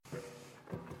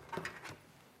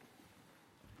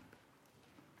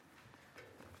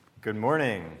Good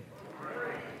morning.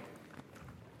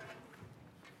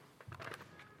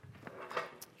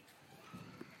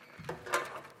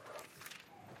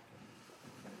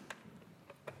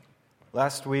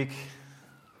 Last week,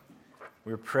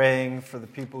 we were praying for the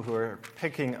people who are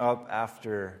picking up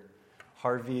after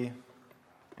Harvey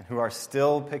and who are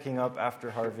still picking up after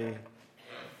Harvey.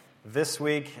 This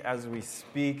week, as we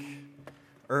speak,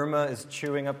 Irma is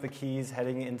chewing up the Keys,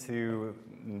 heading into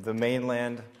the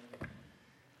mainland.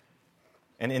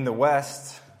 And in the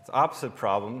West, it's the opposite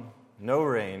problem. No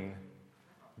rain,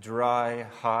 dry,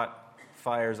 hot,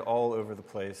 fires all over the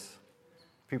place.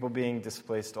 People being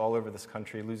displaced all over this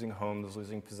country, losing homes,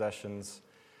 losing possessions.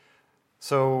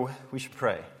 So we should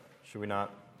pray, should we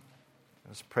not?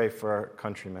 Let's pray for our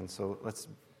countrymen. So let's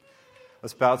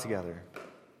bow together.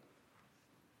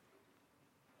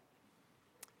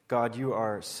 God, you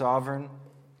are sovereign,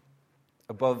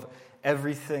 above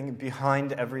everything,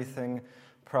 behind everything.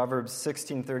 Proverbs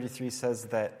 16:33 says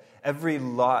that every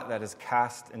lot that is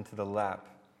cast into the lap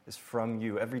is from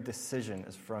you. Every decision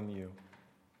is from you.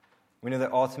 We know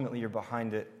that ultimately you're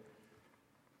behind it,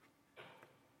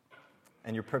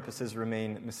 and your purposes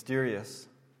remain mysterious.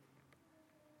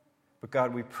 But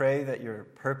God, we pray that your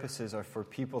purposes are for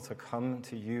people to come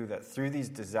to you, that through these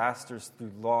disasters,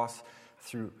 through loss,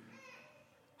 through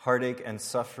heartache and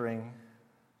suffering,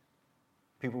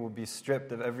 people will be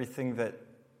stripped of everything that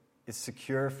is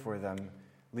secure for them,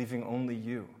 leaving only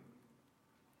you.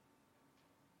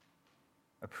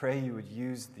 I pray you would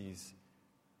use these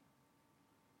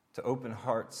to open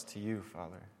hearts to you,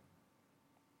 Father.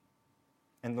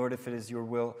 And Lord, if it is your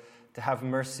will to have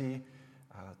mercy,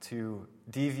 to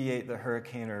deviate the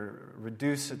hurricane or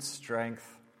reduce its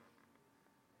strength,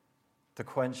 to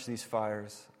quench these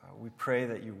fires, we pray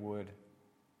that you would.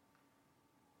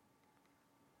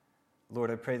 Lord,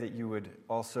 I pray that you would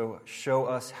also show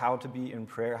us how to be in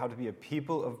prayer, how to be a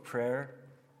people of prayer.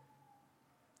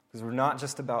 Because we're not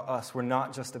just about us. We're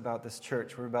not just about this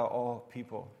church. We're about all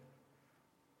people.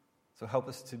 So help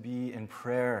us to be in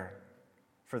prayer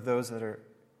for those that are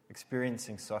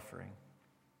experiencing suffering.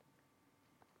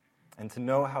 And to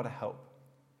know how to help.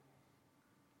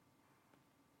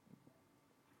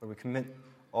 Lord, we commit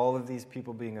all of these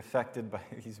people being affected by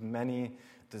these many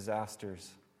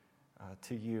disasters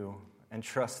to you. And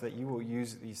trust that you will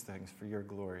use these things for your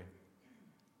glory.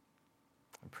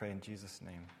 I pray in Jesus'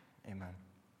 name. Amen.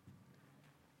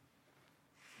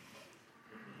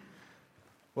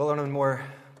 Well, on a more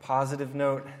positive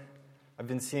note, I've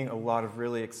been seeing a lot of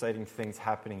really exciting things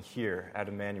happening here at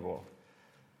Emmanuel.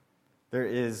 There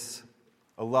is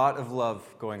a lot of love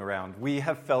going around. We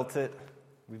have felt it.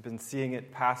 We've been seeing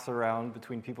it pass around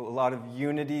between people. A lot of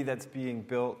unity that's being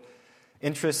built.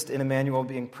 Interest in Emmanuel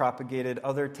being propagated,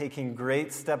 other taking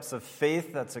great steps of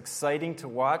faith. That's exciting to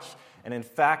watch. And in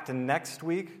fact, next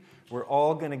week, we're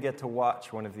all going to get to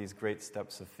watch one of these great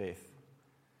steps of faith.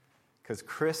 Because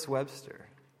Chris Webster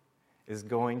is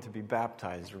going to be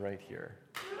baptized right here.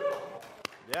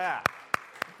 Yeah,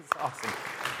 it's awesome.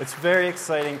 It's very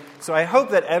exciting. So I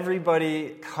hope that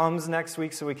everybody comes next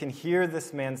week so we can hear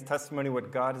this man's testimony,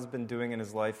 what God has been doing in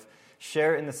his life,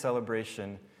 share in the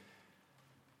celebration.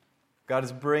 God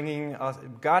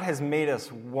has made us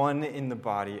one in the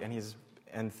body,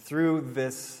 and through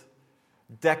this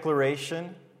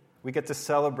declaration, we get to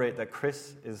celebrate that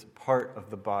Chris is part of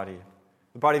the body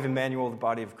of Emmanuel, the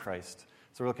body of Christ.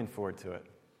 So we're looking forward to it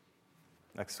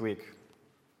next week.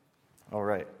 All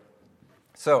right.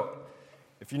 So,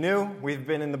 if you're new, we've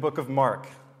been in the book of Mark.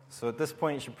 So at this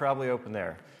point, you should probably open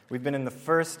there. We've been in the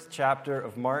first chapter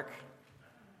of Mark.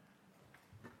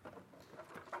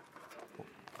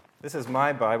 This is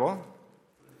my Bible,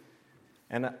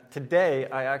 and today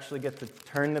I actually get to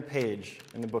turn the page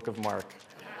in the book of Mark.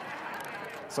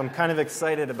 So I'm kind of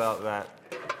excited about that.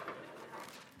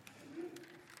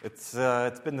 It's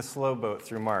been the slow boat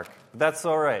through Mark, but that's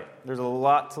all right. There's a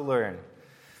lot to learn.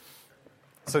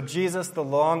 So Jesus, the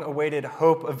long-awaited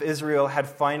hope of Israel, had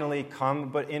finally come,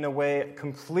 but in a way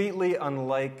completely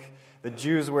unlike the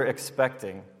Jews were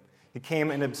expecting. He came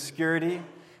in obscurity.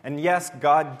 And yes,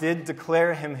 God did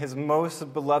declare him his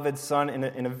most beloved son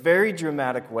in a very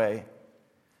dramatic way.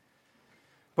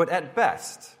 But at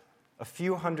best, a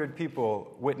few hundred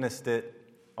people witnessed it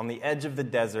on the edge of the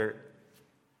desert.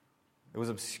 It was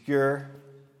obscure.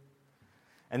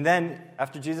 And then,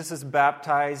 after Jesus is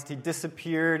baptized, he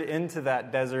disappeared into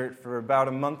that desert for about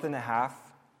a month and a half.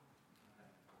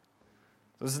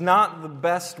 It was not the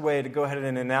best way to go ahead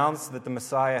and announce that the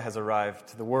Messiah has arrived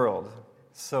to the world,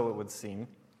 so it would seem.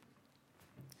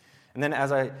 And then,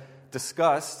 as I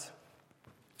discussed,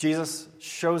 Jesus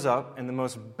shows up in the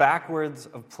most backwards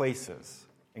of places,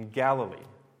 in Galilee.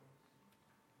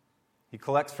 He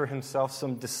collects for himself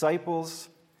some disciples.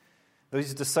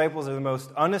 Those disciples are the most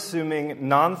unassuming,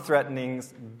 non-threatening,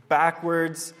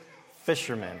 backwards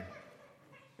fishermen.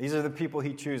 These are the people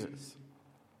he chooses.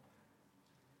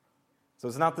 So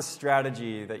it's not the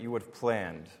strategy that you would have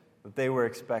planned, that they were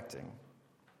expecting.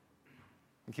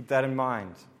 And keep that in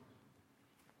mind.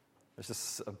 There's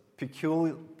just a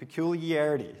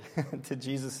peculiarity to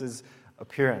Jesus'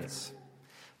 appearance.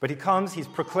 But he comes, he's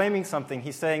proclaiming something.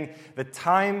 He's saying, the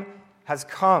time has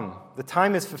come. The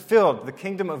time is fulfilled. The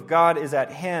kingdom of God is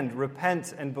at hand.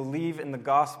 Repent and believe in the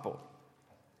gospel.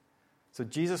 So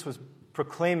Jesus was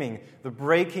proclaiming the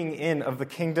breaking in of the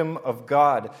kingdom of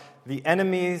God. The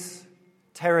enemy's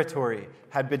territory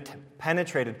had been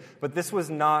penetrated, but this was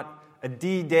not a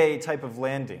D-Day type of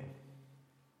landing.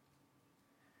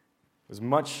 It was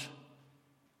much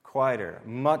quieter,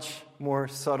 much more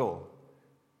subtle.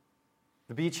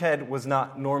 The beachhead was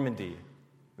not Normandy.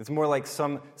 It's more like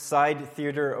some side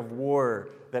theater of war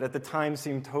that at the time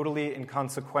seemed totally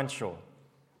inconsequential.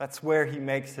 That's where he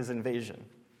makes his invasion.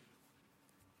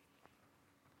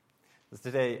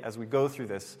 Today, as we go through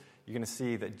this, you're going to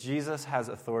see that Jesus has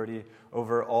authority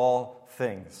over all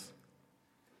things.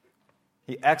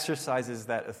 He exercises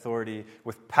that authority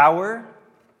with power,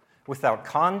 without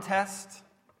contest,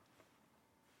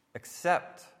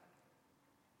 except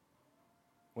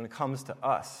when it comes to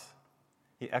us.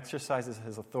 He exercises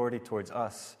his authority towards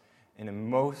us in a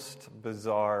most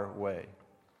bizarre way,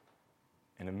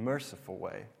 in a merciful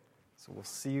way. So we'll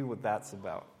see what that's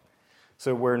about.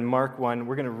 So we're in Mark 1.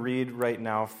 We're going to read right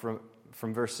now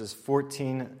from verses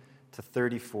 14 to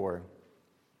 34.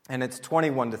 And it's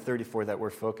 21 to 34 that we're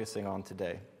focusing on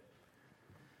today.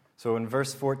 So in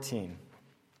verse 14.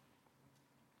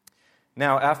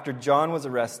 Now, after John was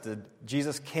arrested,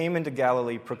 Jesus came into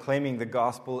Galilee proclaiming the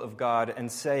gospel of God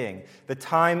and saying, the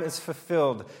time is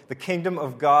fulfilled, the kingdom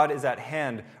of God is at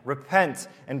hand. Repent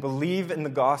and believe in the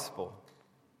gospel.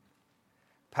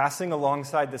 Passing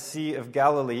alongside the Sea of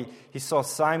Galilee, he saw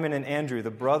Simon and Andrew,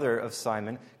 the brother of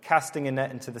Simon, casting a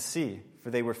net into the sea, for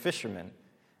they were fishermen.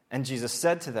 And Jesus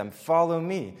said to them, follow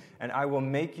me, and I will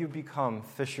make you become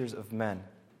fishers of men.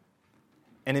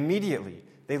 And immediately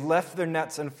they left their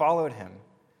nets and followed him.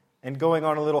 And going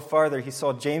on a little farther, he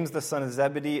saw James the son of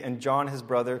Zebedee and John his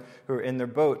brother, who were in their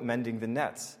boat mending the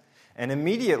nets. And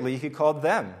immediately he called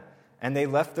them, and they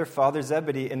left their father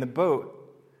Zebedee in the boat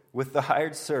with the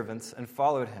hired servants and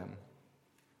followed him.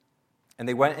 And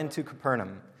they went into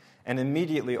Capernaum, and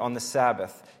immediately on the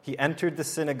Sabbath he entered the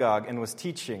synagogue and was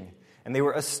teaching. And they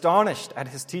were astonished at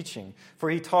his teaching, for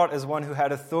he taught as one who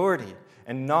had authority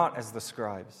and not as the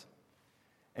scribes.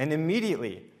 And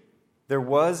immediately there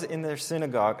was in their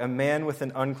synagogue a man with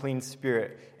an unclean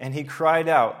spirit, and he cried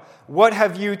out, what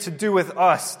have you to do with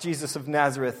us, Jesus of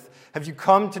Nazareth? Have you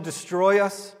come to destroy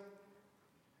us?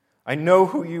 I know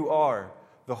who you are,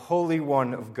 the Holy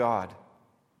One of God.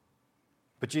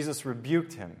 But Jesus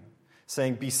rebuked him,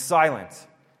 saying, be silent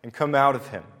and come out of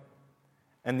him.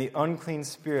 And the unclean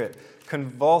spirit,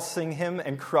 convulsing him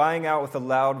and crying out with a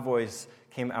loud voice,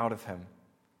 came out of him.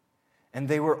 And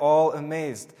they were all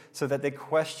amazed, so that they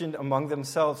questioned among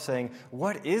themselves, saying,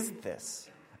 what is this?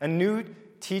 A new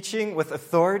teaching with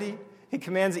authority? He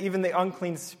commands even the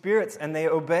unclean spirits, and they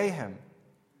obey him.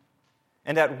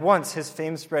 And at once his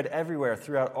fame spread everywhere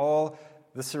throughout all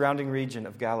the surrounding region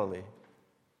of Galilee.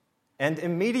 And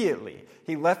immediately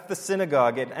he left the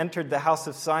synagogue and entered the house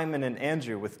of Simon and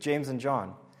Andrew with James and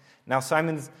John. Now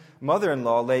Simon's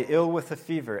mother-in-law lay ill with a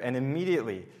fever, and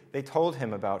immediately they told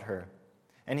him about her.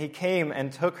 And he came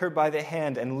and took her by the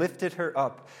hand and lifted her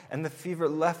up, and the fever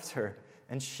left her,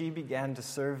 and she began to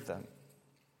serve them.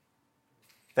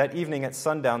 That evening at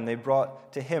sundown they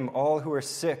brought to him all who were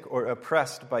sick or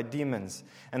oppressed by demons,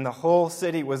 and the whole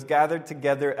city was gathered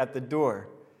together at the door.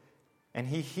 And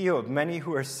he healed many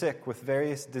who were sick with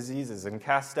various diseases and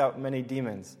cast out many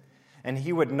demons. And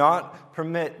he would not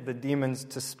permit the demons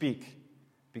to speak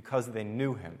because they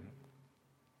knew him.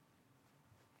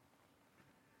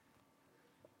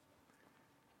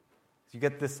 You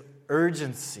get this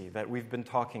urgency that we've been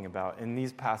talking about in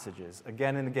these passages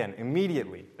again and again,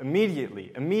 immediately,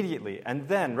 and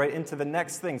then right into the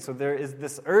next thing. So there is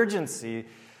this urgency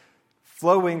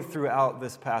flowing throughout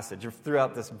this passage or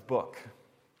throughout this book.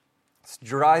 It's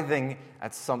driving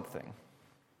at something.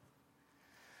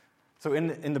 So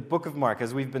in the book of Mark,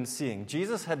 as we've been seeing,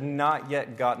 Jesus had not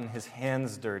yet gotten his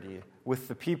hands dirty with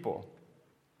the people.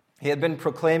 He had been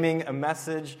proclaiming a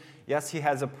message. Yes, he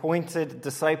has appointed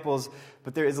disciples,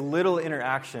 but there is little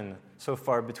interaction so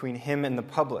far between him and the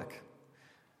public.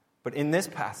 But in this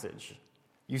passage,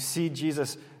 you see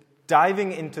Jesus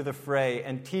diving into the fray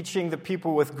and teaching the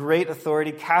people with great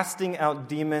authority, casting out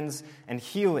demons and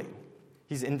healing.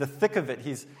 He's in the thick of it.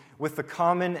 He's with the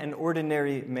common and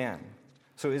ordinary man.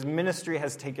 So his ministry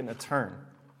has taken a turn.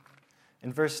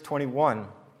 In verse 21,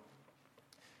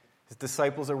 his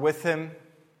disciples are with him.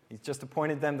 He's just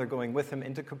appointed them. They're going with him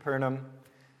into Capernaum.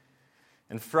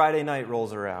 And Friday night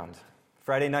rolls around.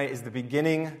 Friday night is the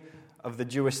beginning of the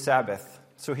Jewish Sabbath.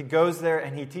 So he goes there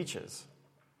and he teaches.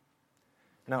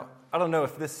 Now, I don't know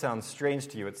if this sounds strange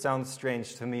to you. It sounds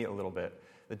strange to me a little bit,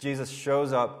 that Jesus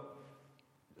shows up,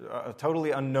 a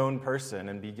totally unknown person,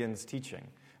 and begins teaching.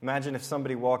 Imagine if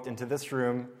somebody walked into this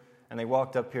room and they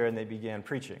walked up here and they began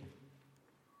preaching.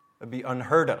 It'd be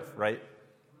unheard of, right?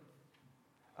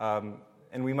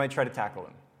 And we might try to tackle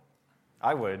him.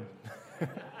 I would.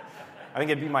 I think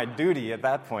it'd be my duty at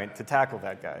that point to tackle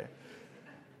that guy.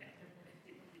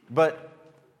 But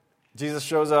Jesus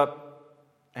shows up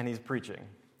and he's preaching.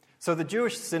 So the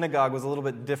Jewish synagogue was a little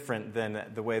bit different than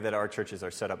the way that our churches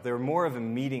are set up. They were more of a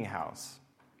meeting house.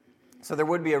 So there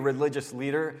would be a religious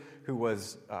leader who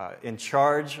was in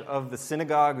charge of the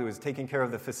synagogue, who was taking care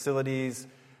of the facilities,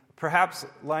 perhaps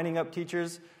lining up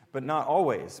teachers, but not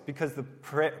always, because the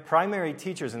primary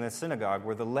teachers in the synagogue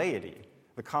were the laity,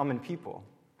 the common people.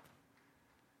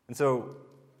 And so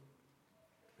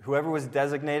whoever was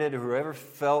designated, whoever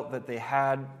felt that they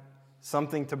had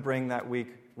something to bring that week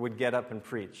would get up and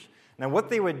preach. Now what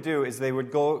they would do is they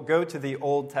would go to the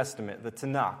Old Testament, the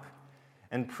Tanakh,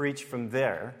 and preach from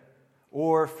there,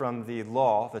 or from the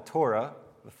law, the Torah,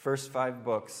 the first 5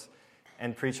 books,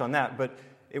 and preach on that. But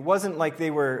it wasn't like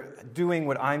they were doing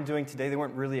what I'm doing today. They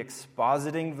weren't really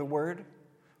expositing the word.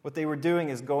 What they were doing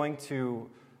is going to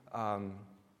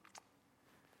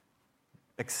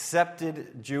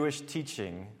accepted Jewish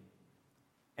teaching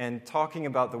and talking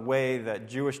about the way that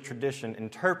Jewish tradition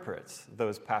interprets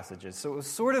those passages. So it was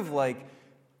sort of like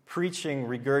preaching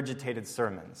regurgitated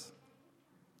sermons.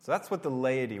 So that's what the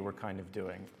laity were kind of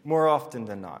doing, more often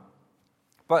than not.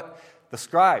 But the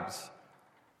scribes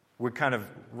would kind of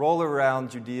roll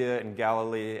around Judea and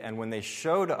Galilee, and when they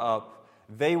showed up,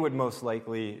 they would most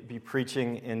likely be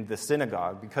preaching in the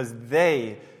synagogue because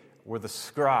they were the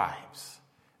scribes.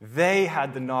 They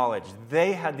had the knowledge.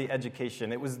 They had the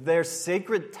education. It was their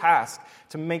sacred task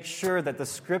to make sure that the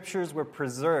Scriptures were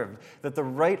preserved, that the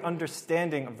right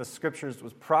understanding of the Scriptures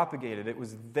was propagated. It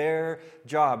was their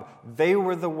job. They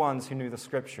were the ones who knew the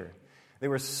Scripture. They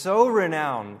were so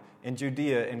renowned in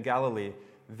Judea and Galilee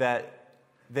that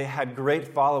they had great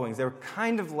followings. They were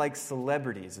kind of like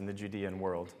celebrities in the Judean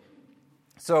world.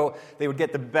 So they would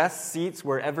get the best seats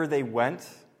wherever they went.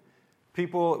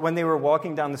 People, when they were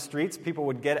walking down the streets, people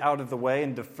would get out of the way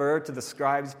and defer to the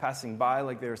scribes passing by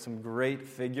like they were some great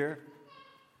figure.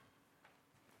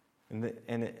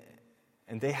 And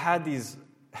they had these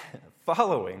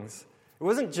followings. It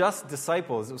wasn't just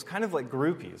disciples. It was kind of like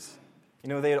groupies. You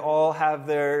know, they'd all have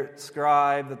their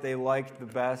scribe that they liked the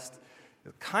best.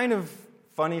 It's kind of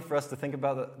funny for us to think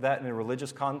about that in a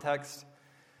religious context.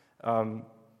 But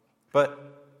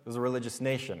it was a religious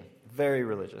nation. Very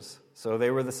religious. So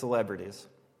they were the celebrities.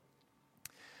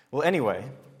 Well, anyway,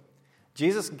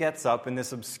 Jesus gets up in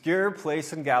this obscure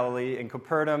place in Galilee, in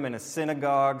Capernaum, in a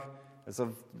synagogue. It's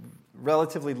of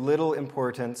relatively little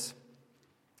importance.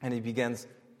 And he begins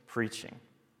preaching.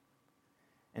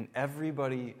 And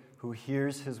everybody who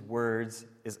hears his words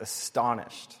is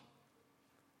astonished.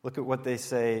 Look at what they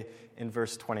say in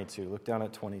verse 22. Look down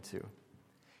at 22.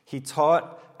 He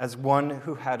taught as one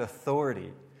who had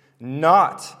authority,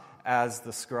 not as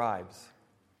the scribes.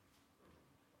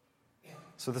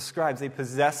 So the scribes, they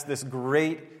possessed this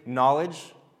great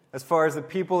knowledge. As far as the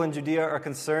people in Judea are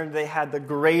concerned, they had the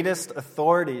greatest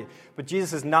authority. But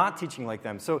Jesus is not teaching like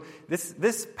them. So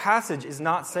this passage is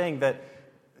not saying that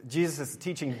Jesus'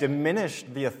 teaching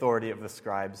diminished the authority of the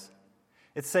scribes.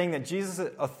 It's saying that Jesus'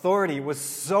 authority was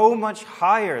so much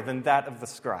higher than that of the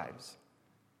scribes.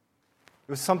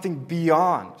 It was something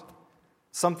beyond,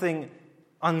 something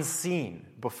unseen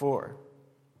before.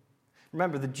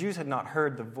 Remember, the Jews had not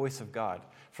heard the voice of God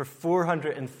for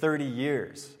 430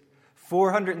 years.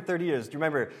 430 years. Do you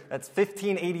remember? That's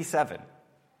 1587,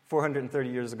 430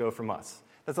 years ago from us.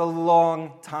 That's a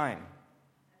long time.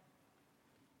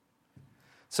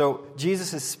 So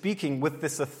Jesus is speaking with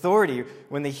this authority.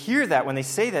 When they hear that, when they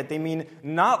say that, they mean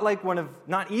not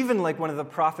even like one of the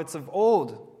prophets of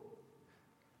old,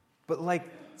 but like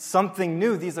something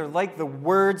new. These are like the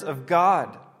words of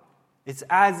God. It's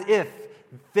as if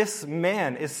this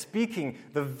man is speaking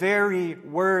the very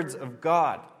words of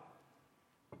God.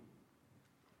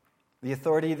 The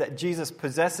authority that Jesus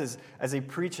possesses as he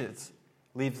preaches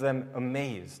leaves them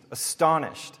amazed,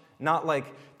 astonished, Not like,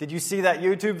 did you see that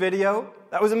YouTube video?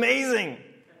 That was amazing.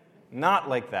 Not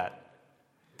like that.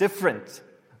 Different.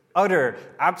 Utter,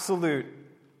 absolute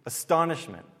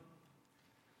astonishment.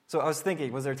 So I was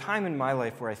thinking, was there a time in my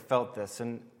life where I felt this?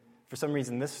 And for some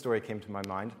reason, this story came to my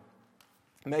mind.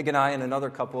 Meg and I and another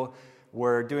couple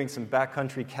were doing some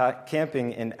backcountry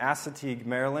camping in Assateague,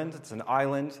 Maryland. It's an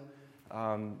island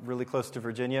really close to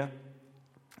Virginia.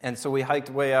 And so we hiked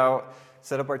way out,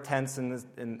 set up our tents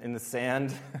in the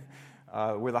sand.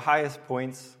 We're the highest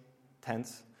points,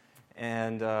 tents.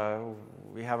 And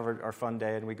we have our fun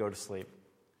day and we go to sleep.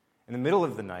 In the middle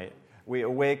of the night, we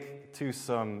awake to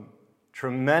some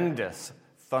tremendous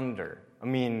thunder. I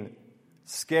mean,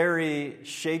 scary,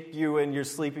 shake you in your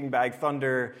sleeping bag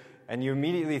thunder, and you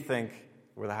immediately think,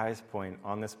 we're the highest point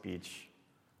on this beach.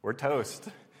 We're toast.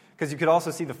 Because you could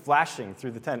also see the flashing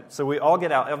through the tent. So we all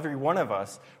get out, every one of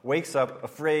us wakes up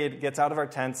afraid, gets out of our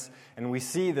tents, and we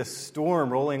see this storm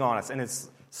rolling on us. And it's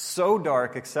so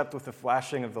dark except with the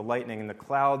flashing of the lightning, and the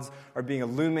clouds are being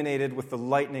illuminated with the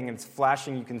lightning, and it's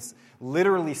flashing. You can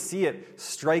literally see it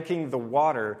striking the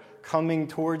water coming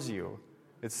towards you.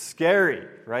 It's scary,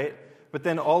 right? But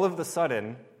then all of a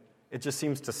sudden, it just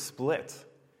seems to split.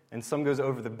 And some goes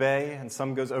over the bay, and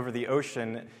some goes over the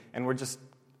ocean, and we're just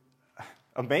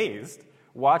amazed,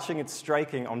 watching it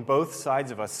striking on both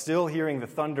sides of us, still hearing the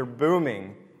thunder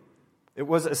booming. It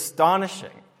was astonishing.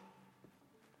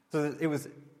 So it was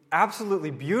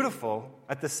absolutely beautiful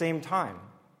at the same time.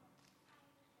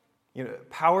 You know,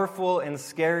 powerful and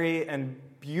scary and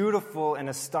beautiful and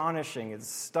astonishing. It's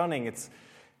stunning. It's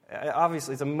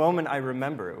obviously it's a moment I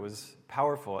remember. It was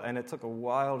powerful, and it took a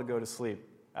while to go to sleep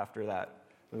after that.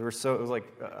 It was like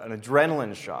an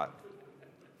adrenaline shot.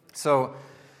 So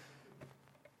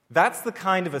that's the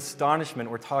kind of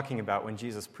astonishment we're talking about when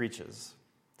Jesus preaches.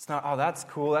 It's not, oh, that's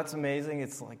cool, that's amazing.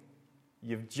 It's like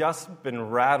you've just been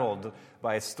rattled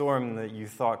by a storm that you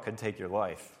thought could take your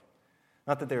life.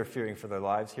 Not that they were fearing for their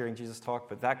lives hearing Jesus talk,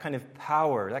 but that kind of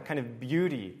power, that kind of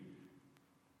beauty,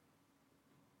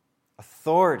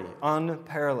 authority,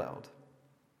 unparalleled.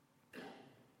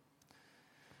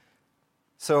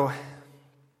 So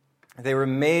they were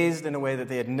amazed in a way that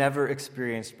they had never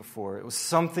experienced before. It was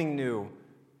something new,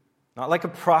 not like a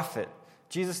prophet.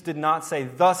 Jesus did not say,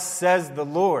 "Thus says the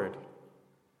Lord."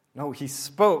 No, he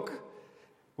spoke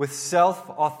with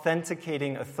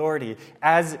self-authenticating authority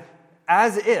as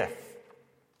if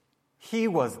he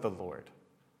was the Lord.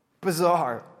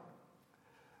 Bizarre.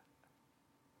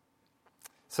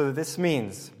 So this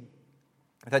means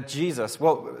that Jesus,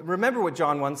 well, remember what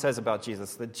John 1 says about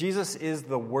Jesus, that Jesus is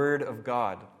the Word of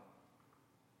God.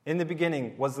 In the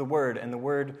beginning was the Word, and the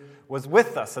Word was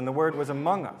with us, and the Word was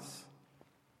among us.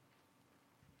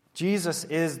 Jesus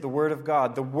is the Word of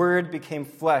God. The Word became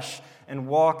flesh and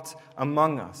walked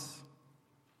among us.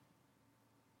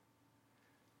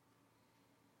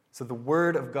 So the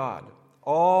Word of God,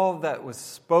 all that was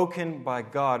spoken by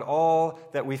God, all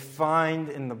that we find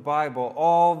in the Bible,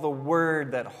 all the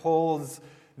Word that holds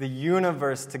the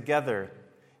universe together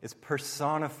is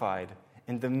personified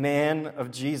in the man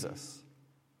of Jesus.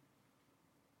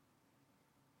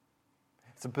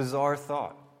 It's a bizarre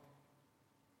thought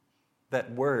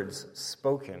that words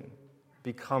spoken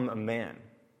become a man,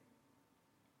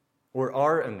 or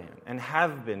are a man, and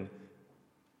have been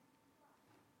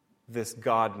this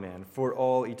God-man for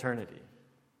all eternity.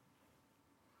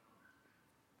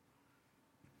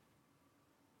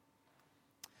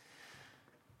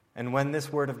 And when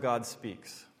this Word of God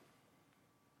speaks,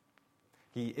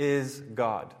 He is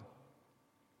God.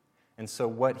 And so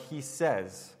what He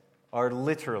says are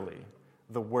literally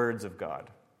the words of God.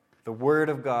 The Word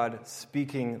of God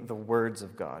speaking the words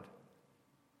of God.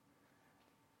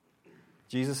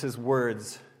 Jesus'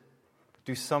 words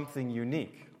do something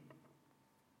unique.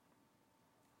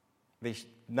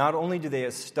 Not only do they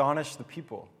astonish the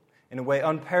people in a way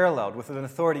unparalleled, with an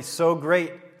authority so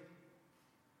great,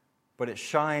 but it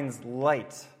shines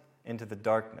light into the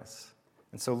darkness.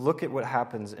 And so look at what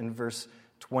happens in verse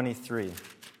 23.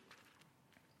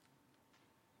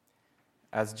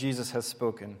 As Jesus has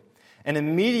spoken. And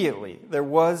immediately there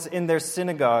was in their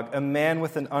synagogue a man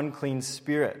with an unclean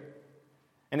spirit.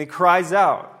 And he cries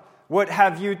out, "What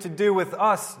have you to do with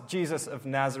us, Jesus of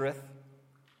Nazareth?"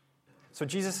 So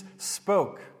Jesus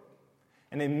spoke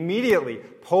and immediately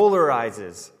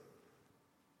polarizes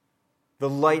the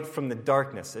light from the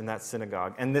darkness in that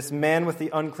synagogue. And this man with the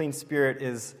unclean spirit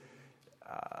is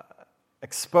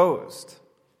exposed.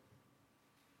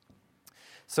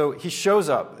 So he shows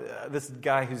up, this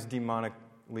guy who's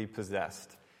demonically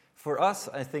possessed, For us,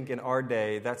 I think in our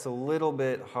day, that's a little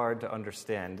bit hard to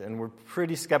understand, and we're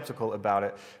pretty skeptical about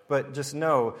it. But just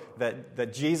know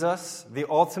that Jesus, the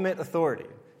ultimate authority,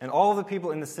 and all the people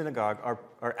in the synagogue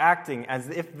are acting as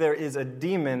if there is a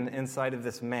demon inside of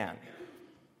this man.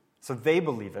 So they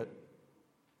believe it.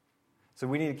 So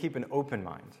we need to keep an open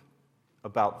mind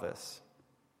about this.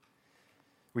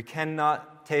 We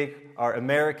cannot take our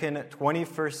American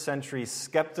 21st century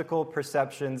skeptical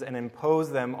perceptions and impose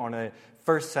them on a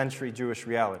first century Jewish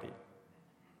reality.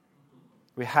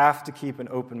 We have to keep an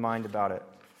open mind about it.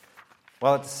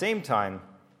 While at the same time,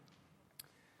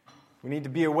 we need to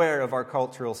be aware of our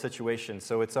cultural situation.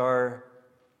 So it's our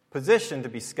position to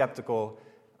be skeptical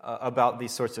about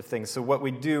these sorts of things. So what we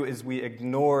do is we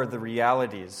ignore the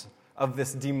realities of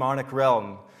this demonic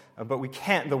realm. But we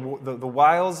can't. The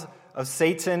wiles of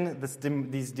Satan,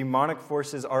 these demonic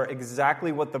forces, are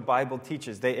exactly what the Bible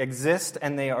teaches. They exist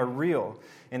and they are real.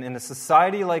 And in a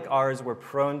society like ours, we're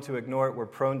prone to ignore it. We're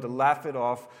prone to laugh it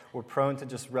off. We're prone to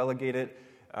just relegate it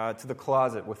to the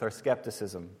closet with our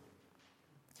skepticism.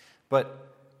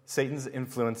 But Satan's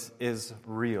influence is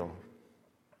real.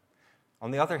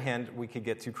 On the other hand, we could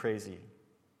get too crazy. Do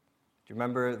you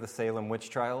remember the Salem witch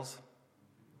trials?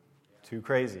 Too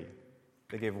crazy.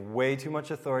 They gave way too much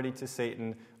authority to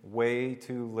Satan, way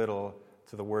too little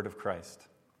to the word of Christ.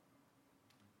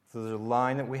 So there's a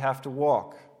line that we have to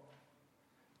walk.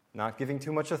 Not giving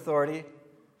too much authority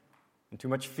and too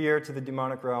much fear to the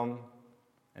demonic realm,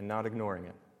 and not ignoring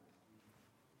it.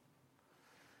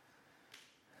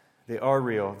 They are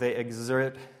real. They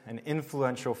exert an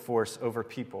influential force over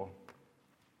people.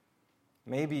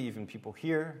 Maybe even people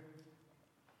here,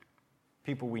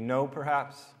 people we know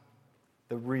perhaps.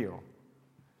 They're real.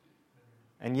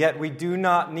 And yet we do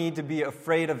not need to be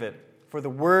afraid of it, for the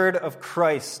word of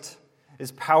Christ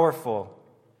is powerful.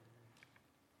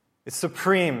 It's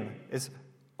supreme. It's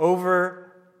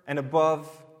over and above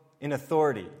in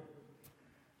authority.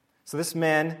 So this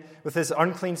man, with his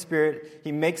unclean spirit,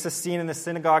 he makes a scene in the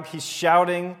synagogue. He's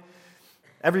shouting.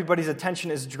 Everybody's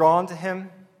attention is drawn to him.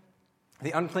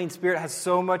 The unclean spirit has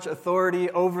so much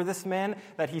authority over this man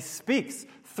that he speaks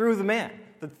through the man.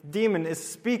 The demon is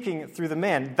speaking through the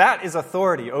man. That is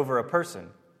authority over a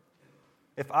person.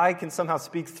 If I can somehow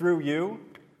speak through you,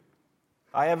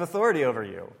 I have authority over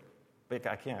you. But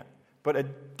I can't. But a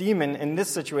demon in this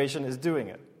situation is doing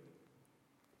it.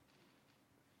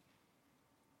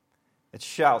 It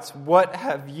shouts, "What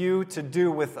have you to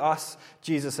do with us,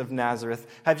 Jesus of Nazareth?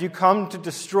 Have you come to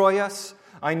destroy us?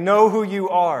 I know who you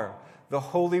are, the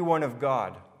Holy One of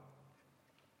God."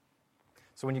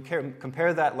 So when you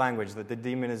compare that language that the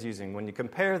demon is using, when you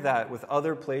compare that with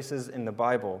other places in the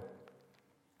Bible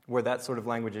where that sort of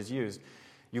language is used,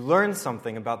 you learn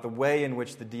something about the way in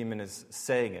which the demon is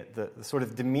saying it, the sort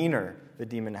of demeanor the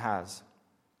demon has.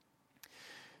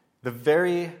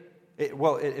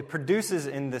 It produces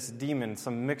in this demon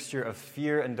some mixture of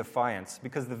fear and defiance,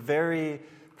 because the very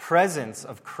presence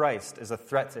of Christ is a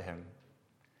threat to him.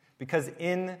 Because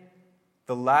in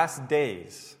the last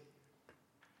days,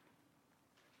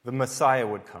 the Messiah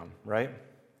would come, right?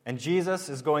 And Jesus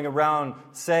is going around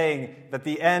saying that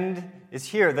the end is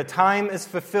here. The time is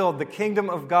fulfilled. The kingdom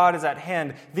of God is at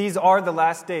hand. These are the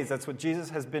last days. That's what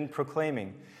Jesus has been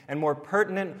proclaiming. And more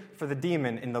pertinent for the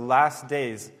demon, in the last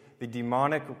days, the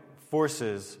demonic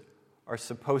forces are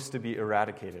supposed to be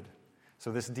eradicated.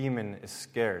 So this demon is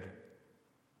scared.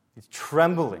 He's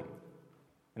trembling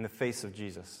in the face of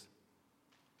Jesus.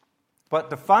 But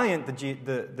defiant,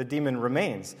 the demon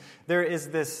remains. There is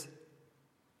this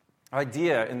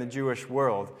idea in the Jewish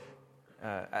world,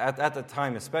 at the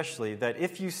time especially, that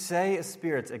if you say a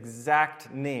spirit's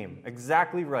exact name,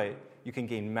 exactly right, you can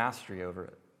gain mastery over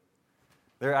it.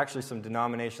 There are actually some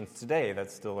denominations today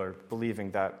that still are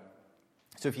believing that.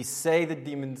 So if you say the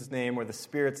demon's name or the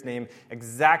spirit's name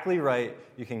exactly right,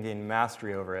 you can gain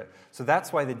mastery over it. So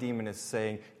that's why the demon is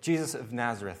saying, "Jesus of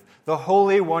Nazareth, the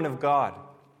Holy One of God."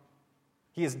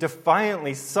 He is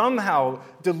defiantly, somehow,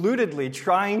 deludedly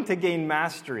trying to gain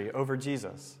mastery over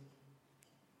Jesus.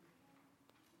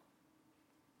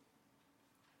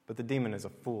 But the demon is a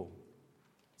fool.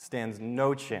 Stands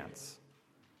no chance.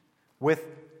 With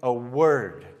a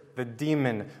word, the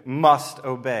demon must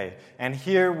obey. And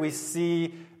here we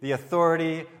see the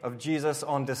authority of Jesus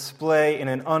on display in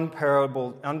an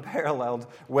unparalleled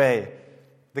way.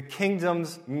 The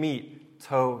kingdoms meet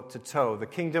toe to toe. The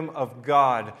kingdom of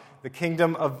God, the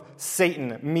kingdom of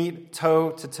Satan meet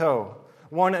toe to toe.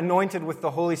 One anointed with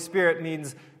the Holy Spirit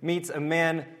meets a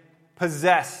man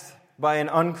possessed by an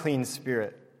unclean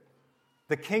spirit.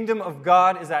 The kingdom of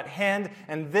God is at hand,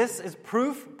 and this is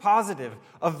proof positive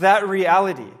of that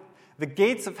reality. The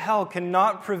gates of hell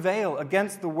cannot prevail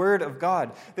against the word of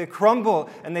God. They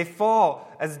crumble and they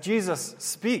fall as Jesus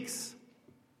speaks.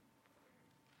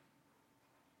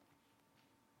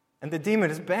 And the demon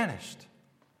is banished.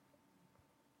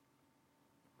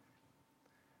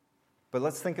 But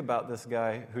let's think about this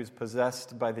guy who's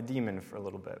possessed by the demon for a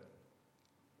little bit.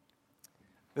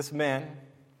 This man,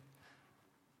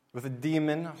 with a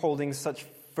demon having such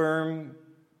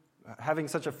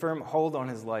a firm hold on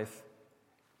his life,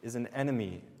 is an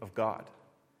enemy of God.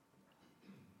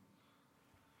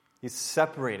 He's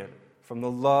separated from the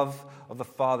love of the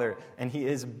Father, and he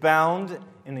is bound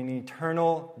in an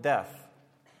eternal death.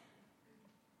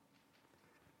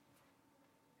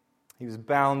 He was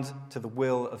bound to the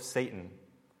will of Satan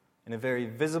in a very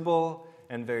visible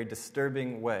and very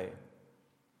disturbing way.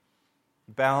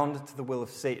 Bound to the will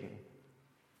of Satan.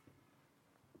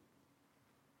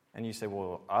 And you say,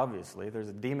 well, obviously, there's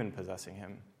a demon possessing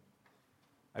him.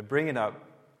 I bring it up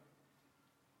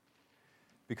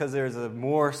because there's a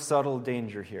more subtle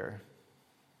danger here.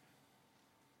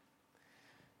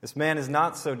 This man is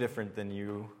not so different than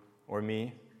you or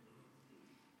me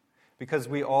because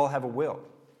we all have a will.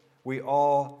 We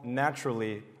all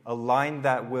naturally align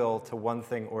that will to one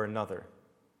thing or another.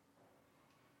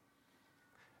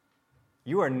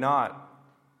 You are not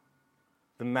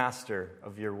the master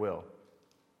of your will.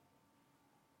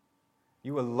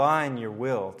 You align your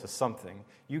will to something.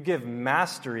 You give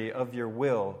mastery of your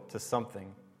will to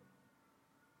something.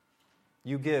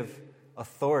 You give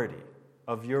authority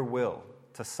of your will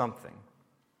to something.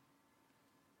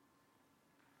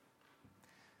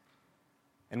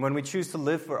 And when we choose to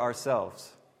live for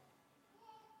ourselves,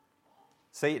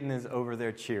 Satan is over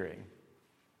there cheering.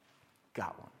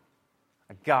 Got one.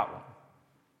 I got one.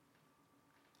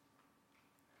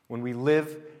 When we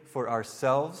live for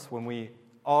ourselves, when we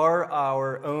are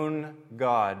our own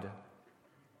God,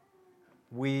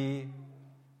 we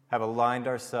have aligned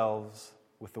ourselves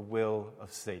with the will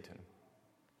of Satan.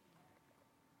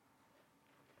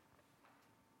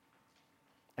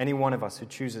 Any one of us who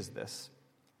chooses this,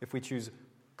 if we choose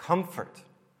comfort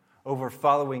over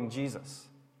following Jesus,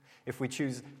 if we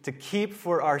choose to keep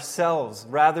for ourselves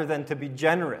rather than to be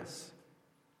generous,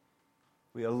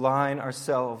 we align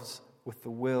ourselves with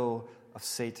the will of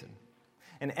Satan.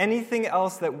 And anything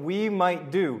else that we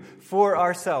might do for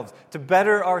ourselves, to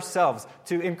better ourselves,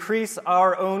 to increase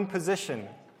our own position,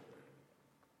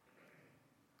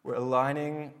 we're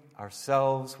aligning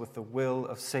ourselves with the will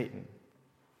of Satan.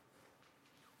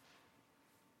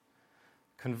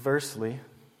 Conversely,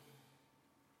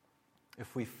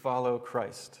 if we follow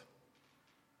Christ,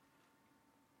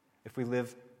 if we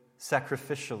live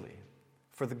sacrificially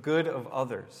for the good of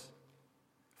others,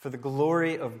 for the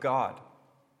glory of God,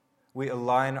 we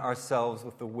align ourselves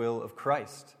with the will of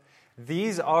Christ.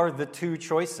 These are the two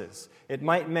choices. It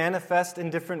might manifest in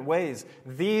different ways.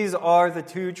 These are the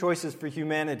two choices for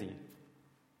humanity.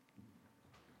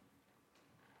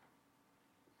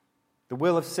 The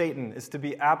will of Satan is to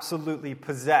be absolutely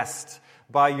possessed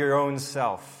by your own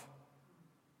self.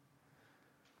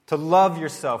 To love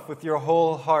yourself with your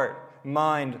whole heart,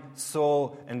 mind,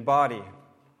 soul, and body.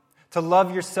 To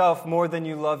love yourself more than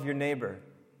you love your neighbor.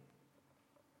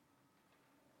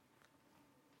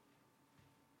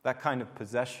 That kind of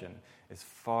possession is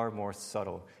far more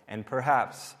subtle and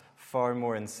perhaps far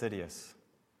more insidious.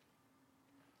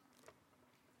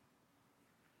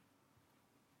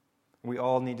 We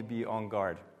all need to be on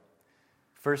guard.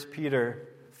 1 Peter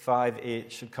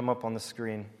 5:8 should come up on the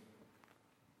screen.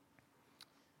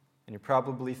 And you're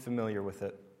probably familiar with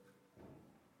it.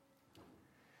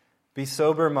 Be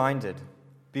sober-minded.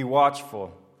 Be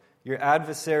watchful. Your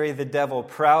adversary, the devil,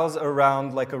 prowls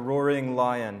around like a roaring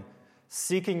lion,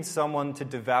 seeking someone to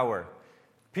devour.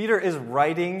 Peter is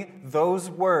writing those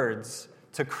words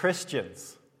to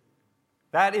Christians.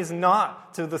 That is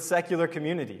not to the secular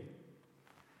community.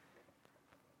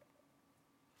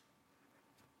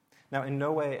 Now, in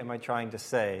no way am I trying to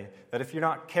say that if you're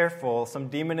not careful, some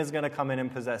demon is going to come in and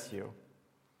possess you.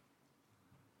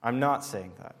 I'm not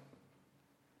saying that.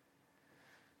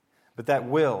 But that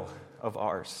will of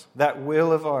ours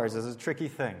is a tricky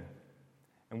thing.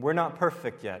 And we're not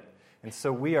perfect yet. And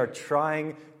so we are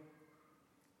trying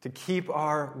to keep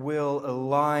our will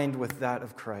aligned with that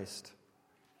of Christ.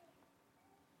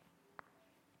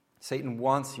 Satan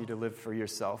wants you to live for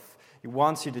yourself. He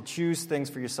wants you to choose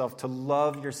things for yourself, to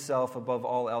love yourself above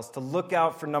all else, to look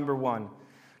out for number one,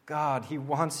 God. He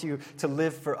wants you to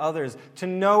live for others, to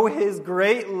know His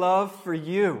great love for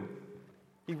you.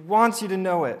 He wants you to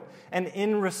know it. And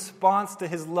in response to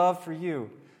His love for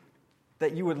you,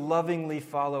 that you would lovingly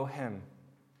follow Him.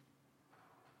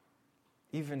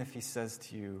 Even if He says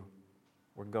to you,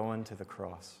 we're going to the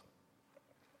cross.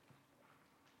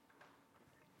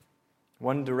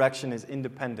 One direction is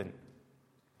independent.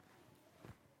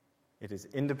 It is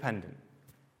independent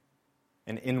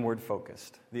and inward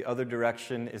focused. The other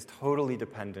direction is totally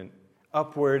dependent,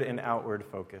 upward and outward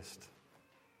focused.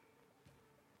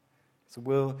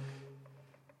 So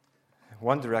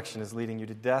one direction is leading you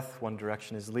to death, one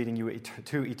direction is leading you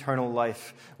to eternal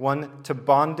life, one to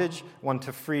bondage, one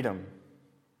to freedom,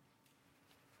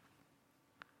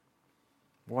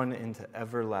 one into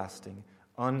everlasting,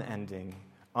 unending,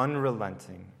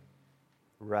 unrelenting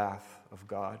wrath of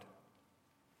God,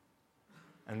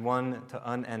 and one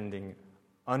to unending,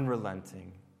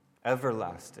 unrelenting,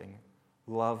 everlasting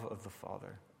love of the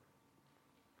Father.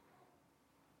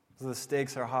 So the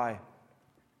stakes are high,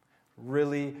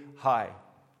 really high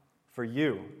for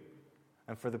you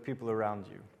and for the people around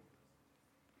you.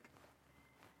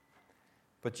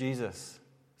 But Jesus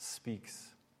speaks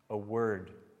a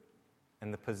word,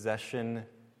 and the possession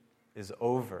is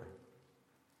over.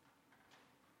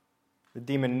 The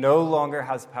demon no longer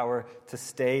has power to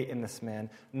stay in this man,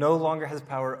 no longer has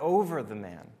power over the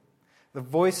man. The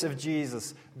voice of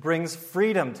Jesus brings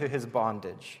freedom to his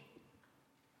bondage.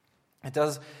 It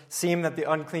does seem that the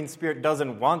unclean spirit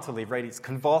doesn't want to leave, right? He's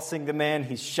convulsing the man,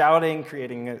 he's shouting,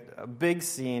 creating a big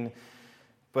scene,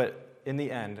 but in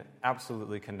the end,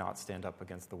 absolutely cannot stand up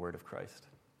against the word of Christ.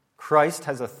 Christ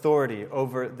has authority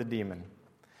over the demon.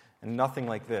 And nothing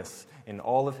like this in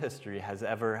all of history has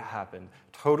ever happened.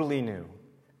 Totally new.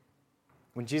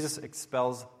 When Jesus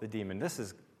expels the demon, this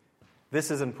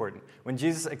is important. When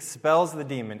Jesus expels the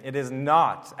demon, it is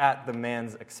not at the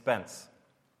man's expense.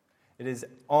 It is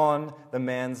on the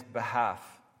man's behalf.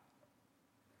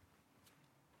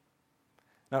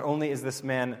 Not only is this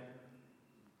man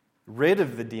rid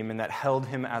of the demon that held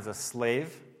him as a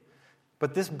slave,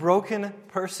 but this broken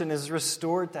person is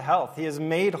restored to health. He is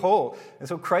made whole. And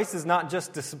so Christ is not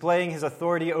just displaying his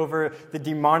authority over the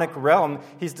demonic realm,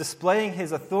 he's displaying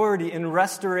his authority in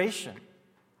restoration.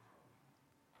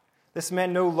 This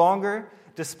man no longer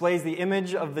displays the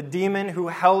image of the demon who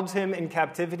held him in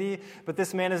captivity, but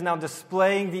this man is now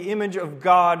displaying the image of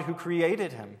God who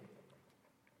created him.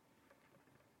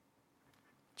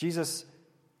 Jesus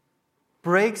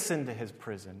breaks into his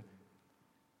prison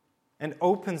and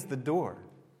opens the door,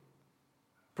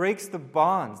 breaks the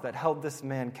bonds that held this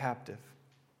man captive.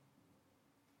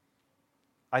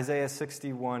 Isaiah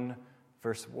 61,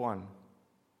 verse 1.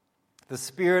 The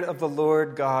Spirit of the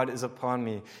Lord God is upon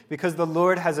me, because the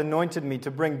Lord has anointed me to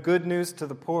bring good news to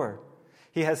the poor.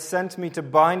 He has sent me to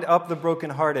bind up the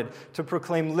brokenhearted, to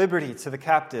proclaim liberty to the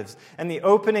captives, and the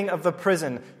opening of the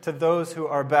prison to those who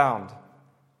are bound.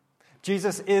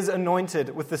 Jesus is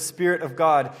anointed with the Spirit of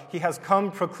God. He has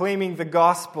come proclaiming the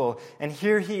gospel, and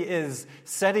here he is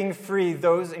setting free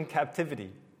those in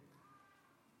captivity.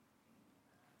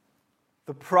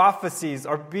 The prophecies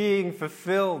are being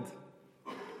fulfilled.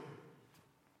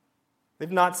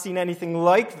 They've not seen anything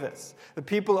like this. The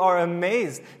people are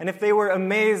amazed, and if they were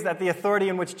amazed at the authority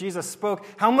in which Jesus spoke,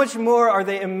 how much more are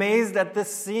they amazed at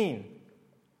this scene?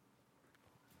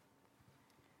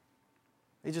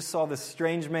 They just saw this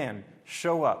strange man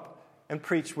show up and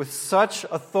preach with such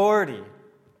authority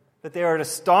that they are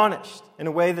astonished in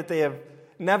a way that they have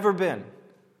never been.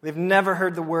 They've never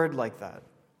heard the word like that.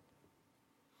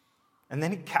 And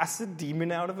then he casts a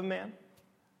demon out of a man.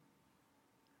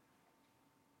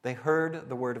 They heard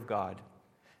the word of God,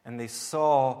 and they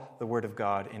saw the word of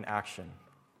God in action.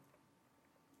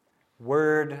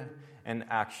 Word and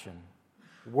action.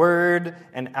 Word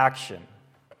and action.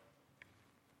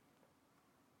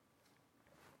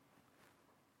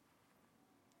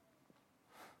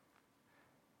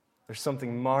 There's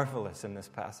something marvelous in this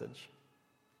passage.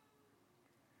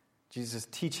 Jesus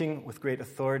teaching with great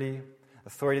authority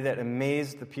that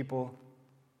amazed the people.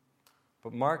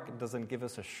 But Mark doesn't give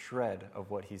us a shred of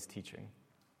what he's teaching.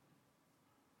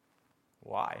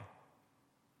 Why?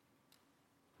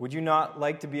 Would you not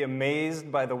like to be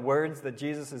amazed by the words that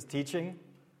Jesus is teaching?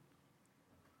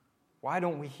 Why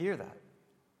don't we hear that?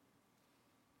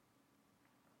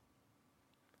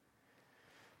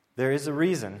 There is a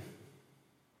reason.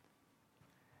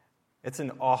 It's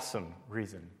an awesome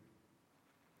reason.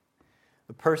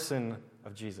 The person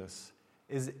of Jesus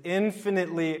is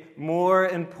infinitely more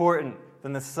important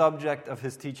than the subject of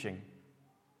his teaching.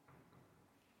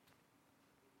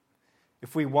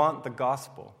 If we want the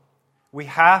gospel, we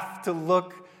have to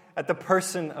look at the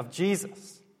person of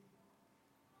Jesus.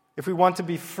 If we want to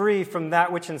be free from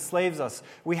that which enslaves us,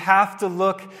 we have to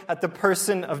look at the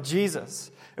person of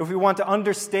Jesus. If we want to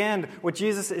understand what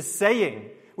Jesus is saying,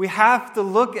 we have to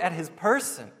look at his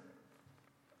person.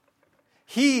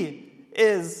 He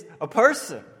is a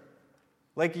person.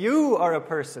 Like you are a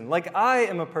person. Like I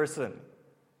am a person.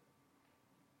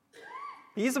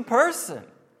 He's a person.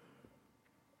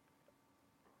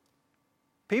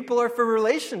 People are for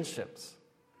relationships.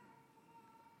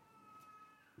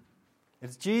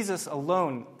 It's Jesus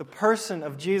alone, the person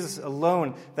of Jesus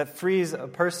alone, that frees a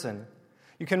person.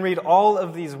 You can read all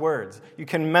of these words. You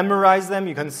can memorize them,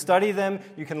 you can study them,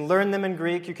 you can learn them in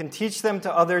Greek, you can teach them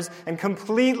to others, and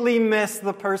completely miss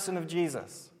the person of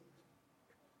Jesus.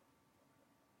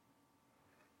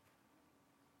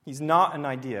 He's not an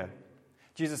idea.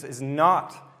 Jesus is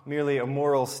not merely a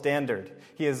moral standard.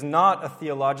 He is not a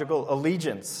theological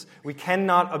allegiance. We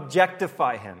cannot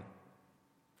objectify him.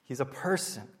 He's a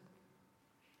person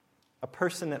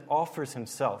that offers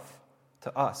himself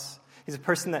to us. He's a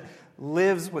person that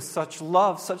lives with such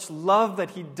love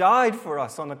that he died for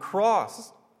us on the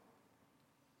cross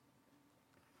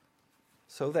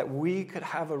so that we could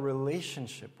have a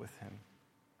relationship with him.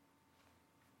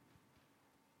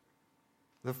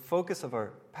 The focus of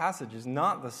our passage is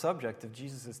not the subject of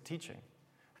Jesus' teaching.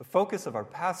 The focus of our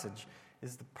passage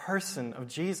is the person of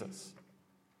Jesus.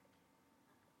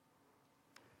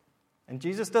 And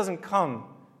Jesus doesn't come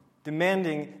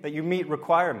demanding that you meet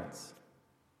requirements.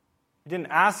 He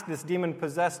didn't ask this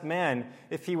demon-possessed man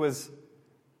if he was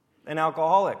an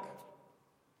alcoholic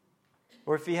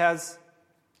or if he has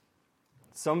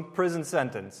some prison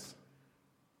sentence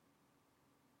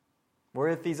or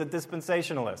if he's a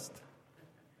dispensationalist.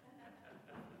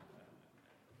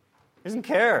 He doesn't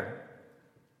care.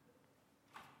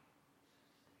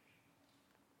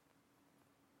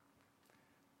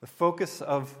 The focus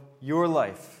of your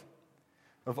life,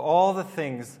 of all the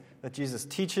things that Jesus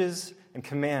teaches and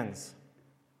commands,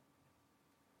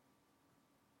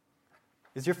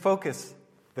 is your focus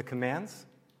the commands,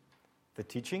 the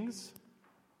teachings,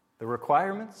 the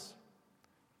requirements,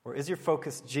 or is your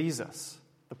focus Jesus,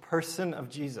 the person of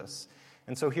Jesus?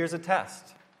 And so here's a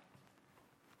test.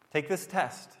 Take this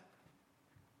test.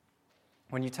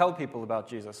 When you tell people about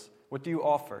Jesus, what do you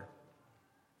offer?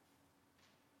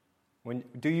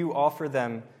 Do you offer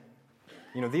them,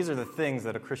 these are the things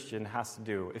that a Christian has to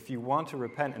do. If you want to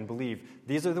repent and believe,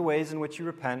 these are the ways in which you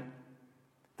repent.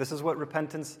 This is what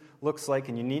repentance looks like,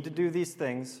 and you need to do these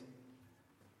things.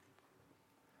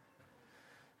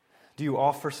 Do you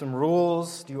offer some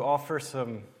rules? Do you offer this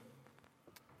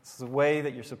is the way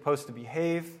that you're supposed to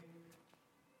behave?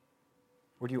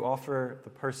 Or do you offer the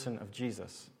person of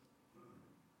Jesus?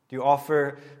 Do you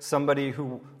offer somebody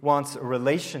who wants a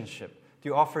relationship? Do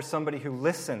you offer somebody who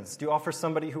listens? Do you offer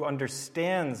somebody who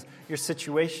understands your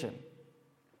situation?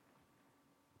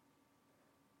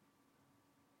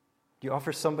 Do you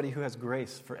offer somebody who has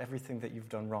grace for everything that you've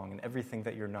done wrong and everything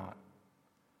that you're not?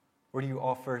 Or do you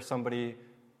offer somebody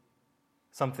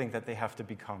something that they have to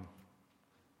become?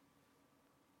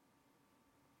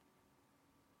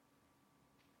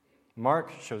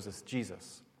 Mark shows us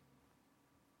Jesus.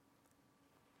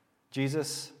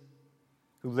 Jesus,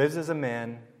 who lives as a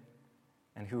man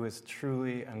and who is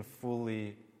truly and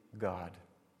fully God.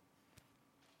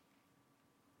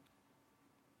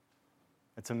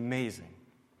 It's amazing.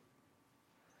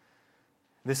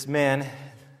 This man,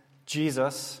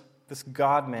 Jesus, this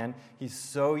God-man, he's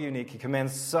so unique. He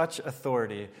commands such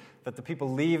authority that the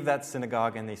people leave that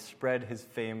synagogue and they spread his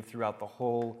fame throughout the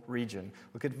whole region.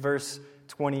 Look at verse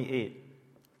 28.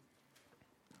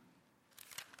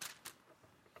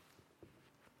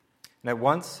 And at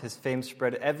once, his fame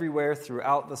spread everywhere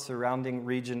throughout the surrounding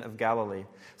region of Galilee.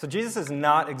 So Jesus is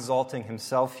not exalting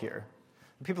himself here.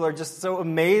 People are just so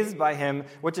amazed by him,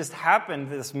 what just happened,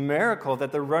 this miracle,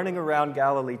 that they're running around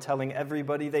Galilee telling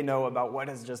everybody they know about what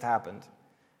has just happened.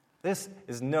 This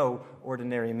is no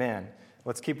ordinary man.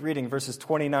 Let's keep reading verses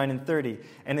 29 and 30.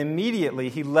 And immediately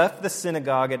he left the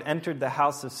synagogue and entered the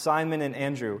house of Simon and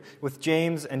Andrew with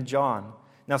James and John.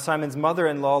 Now Simon's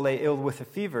mother-in-law lay ill with a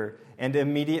fever, and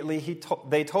immediately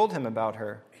they told him about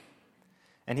her.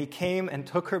 And he came and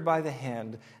took her by the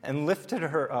hand and lifted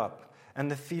her up, and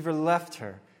the fever left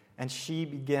her, and she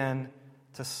began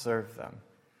to serve them.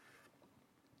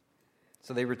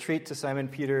 So they retreat to Simon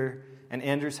Peter and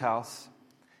Andrew's house,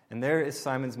 and there is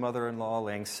Simon's mother-in-law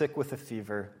laying sick with a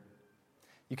fever.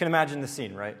 You can imagine the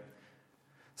scene, right?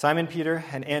 Simon Peter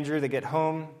and Andrew, they get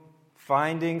home,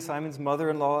 finding Simon's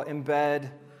mother-in-law in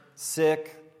bed,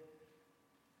 sick,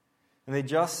 and they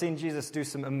just seen Jesus do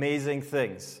some amazing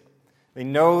things. They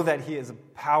know that he is a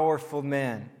powerful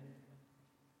man,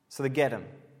 so they get him.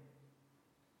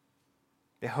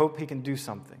 They hope he can do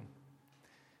something.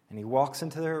 And he walks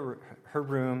into her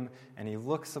room, and he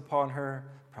looks upon her,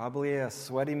 probably a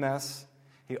sweaty mess.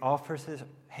 He offers his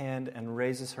hand and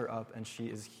raises her up, and she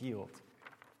is healed.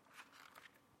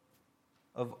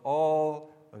 Of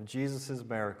all of Jesus'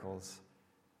 miracles,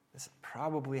 this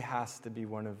probably has to be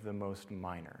one of the most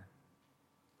minor.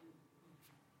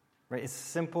 Right? It's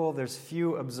simple, there's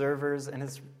few observers, and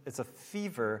it's a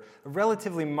fever, a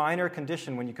relatively minor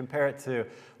condition when you compare it to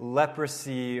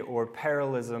leprosy or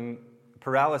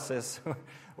paralysis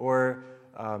or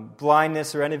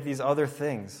blindness or any of these other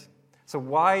things. So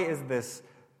why is this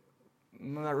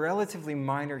relatively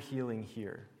minor healing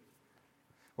here?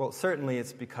 Well, certainly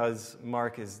it's because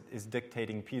Mark is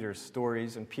dictating Peter's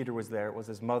stories, and Peter was there. It was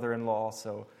his mother-in-law,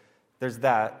 so there's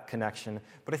that connection.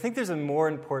 But I think there's a more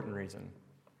important reason.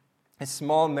 A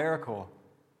small miracle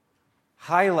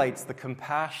highlights the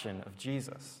compassion of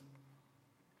Jesus.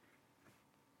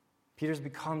 Peter's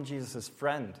become Jesus'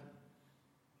 friend.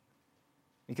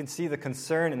 You can see the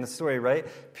concern in the story, right?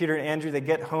 Peter and Andrew, they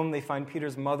get home, they find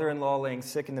Peter's mother-in-law laying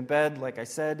sick in the bed, like I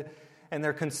said, and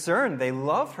they're concerned. They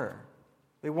love her.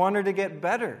 They want her to get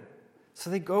better. So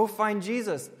they go find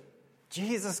Jesus.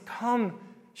 Jesus, come.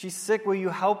 She's sick. Will you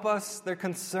help us? They're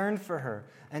concerned for her.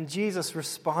 And Jesus,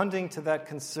 responding to that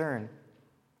concern,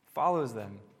 follows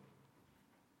them.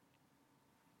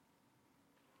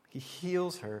 He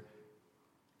heals her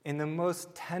in the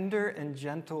most tender and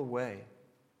gentle way.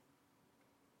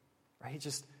 Right? He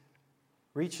just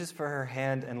reaches for her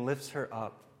hand and lifts her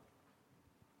up.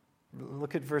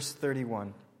 Look at verse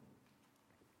 31.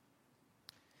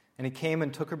 And he came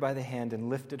and took her by the hand and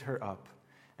lifted her up,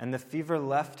 and the fever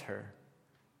left her,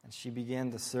 and she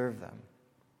began to serve them.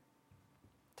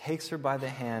 Takes her by the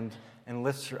hand and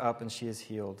lifts her up, and she is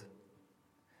healed.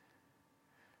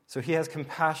 So he has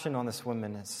compassion on this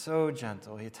woman. It's so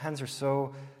gentle. He attends her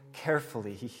so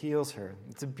carefully. He heals her.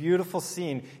 It's a beautiful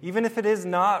scene, even if it is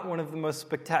not one of the most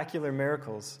spectacular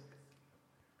miracles.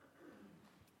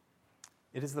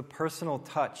 It is the personal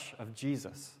touch of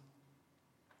Jesus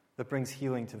that brings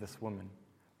healing to this woman.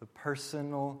 The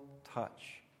personal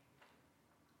touch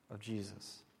of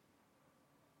Jesus.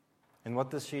 And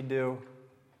what does she do?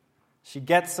 She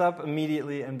gets up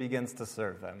immediately and begins to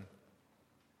serve them.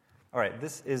 All right,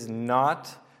 this is not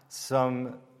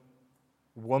some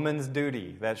woman's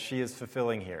duty that she is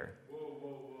fulfilling here.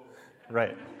 Whoa.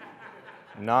 Right.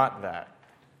 Not that.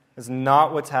 It's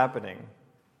not what's happening.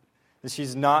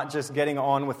 She's not just getting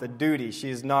on with a duty.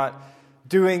 She's not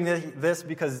doing this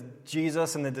because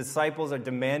Jesus and the disciples are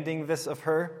demanding this of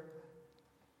her.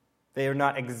 They are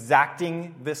not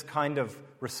exacting this kind of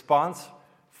response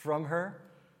from her.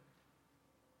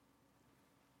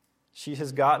 She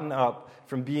has gotten up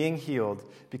from being healed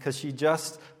because she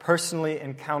just personally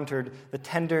encountered the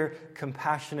tender,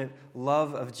 compassionate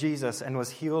love of Jesus and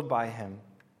was healed by him.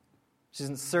 She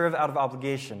doesn't serve out of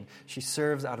obligation. She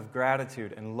serves out of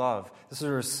gratitude and love. This is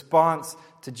a response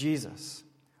to Jesus.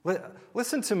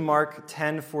 Listen to Mark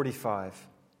 10:45.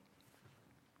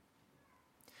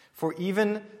 For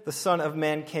even the Son of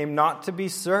Man came not to be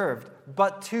served,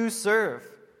 but to serve,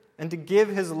 and to give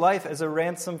his life as a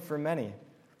ransom for many.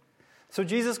 So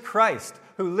Jesus Christ,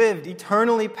 who lived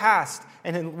eternally past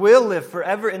and will live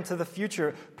forever into the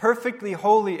future, perfectly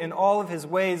holy in all of his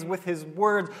ways, with his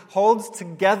word, holds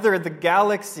together the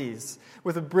galaxies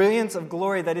with a brilliance of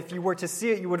glory that if you were to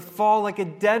see it, you would fall like a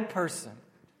dead person.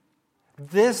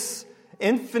 This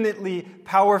infinitely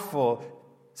powerful,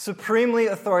 supremely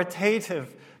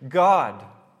authoritative God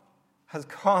has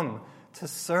come to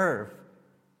serve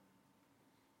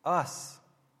us.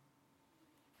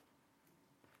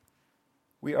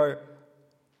 We are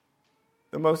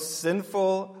the most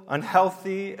sinful,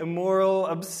 unhealthy, immoral,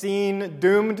 obscene,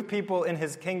 doomed people in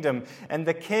his kingdom. And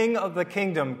the King of the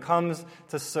kingdom comes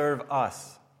to serve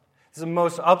us. It's the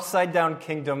most upside-down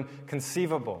kingdom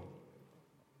conceivable.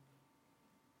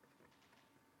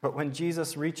 But when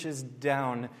Jesus reaches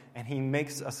down and he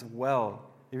makes us well,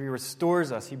 he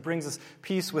restores us, he brings us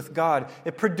peace with God,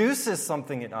 it produces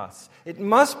something in us. It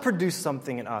must produce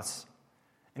something in us.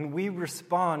 And we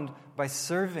respond by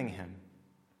serving him.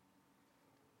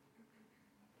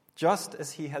 Just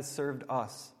as he has served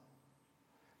us.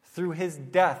 Through his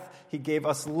death, he gave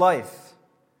us life.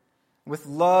 With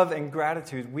love and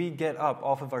gratitude, we get up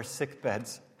off of our sick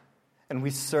beds and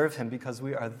we serve him because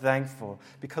we are thankful,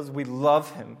 because we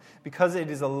love him, because it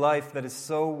is a life that is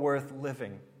so worth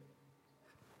living.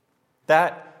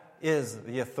 That is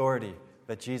the authority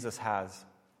that Jesus has.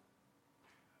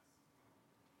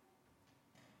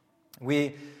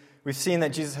 We've seen that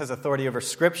Jesus has authority over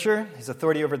Scripture, his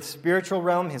authority over the spiritual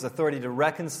realm, his authority to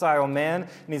reconcile man,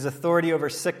 and his authority over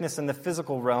sickness in the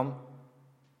physical realm.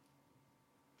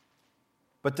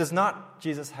 But does not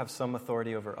Jesus have some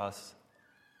authority over us?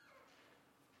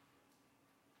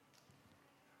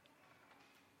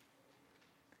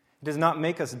 He does not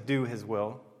make us do his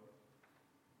will.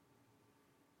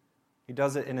 He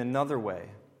does it in another way,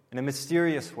 in a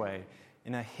mysterious way,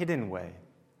 in a hidden way.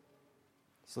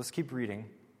 So let's keep reading.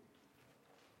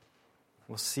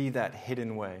 We'll see that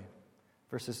hidden way.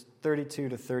 Verses 32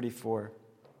 to 34.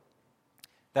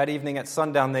 That evening at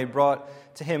sundown, they brought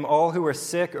to him all who were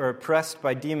sick or oppressed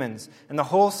by demons, and the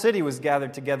whole city was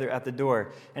gathered together at the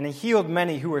door. And he healed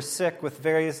many who were sick with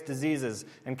various diseases,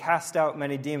 and cast out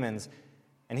many demons.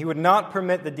 And he would not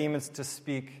permit the demons to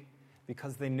speak,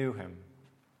 because they knew him.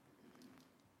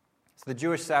 So the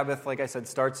Jewish Sabbath, like I said,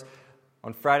 starts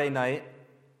on Friday night,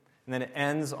 and then it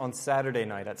ends on Saturday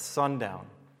night at sundown.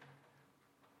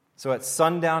 So at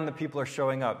sundown, the people are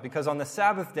showing up, because on the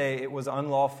Sabbath day, it was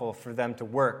unlawful for them to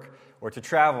work or to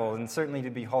travel, and certainly to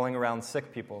be hauling around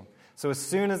sick people. So as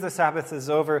soon as the Sabbath is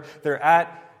over, they're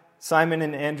at Simon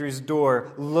and Andrew's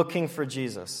door looking for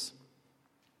Jesus.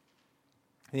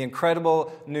 The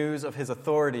incredible news of his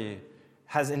authority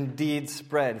has indeed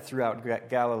spread throughout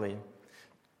Galilee.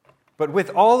 But with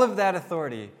all of that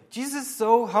authority, Jesus is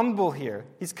so humble here.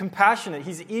 He's compassionate.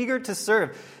 He's eager to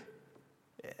serve.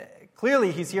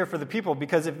 Clearly, he's here for the people,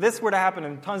 because if this were to happen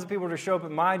and tons of people were to show up at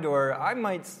my door, I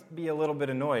might be a little bit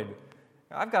annoyed.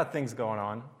 I've got things going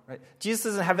on. Right? Jesus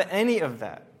doesn't have any of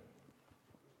that.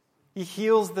 He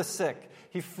heals the sick.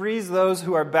 He frees those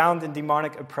who are bound in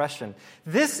demonic oppression.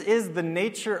 This is the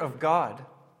nature of God.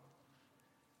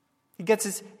 He gets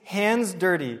his hands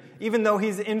dirty, even though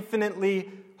he's infinitely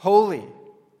holy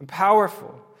and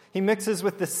powerful. He mixes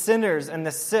with the sinners and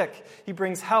the sick. He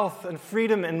brings health and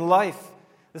freedom and life.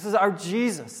 This is our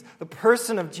Jesus, the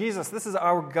person of Jesus. This is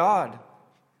our God.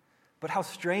 But how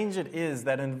strange it is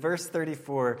that in verse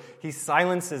 34, he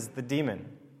silences the demons,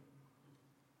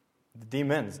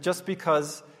 just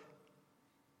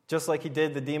like he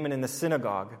did the demon in the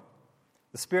synagogue.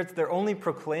 The spirits, they're only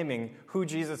proclaiming who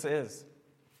Jesus is.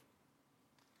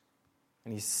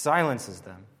 And he silences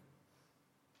them.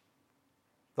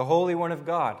 The Holy One of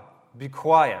God, be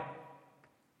quiet.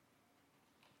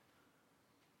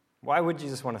 Why would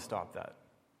Jesus want to stop that?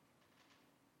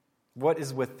 What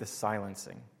is with this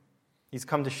silencing? He's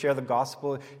come to share the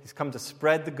gospel. He's come to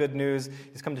spread the good news.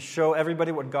 He's come to show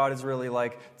everybody what God is really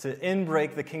like, to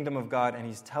inbreak the kingdom of God, and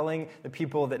he's telling the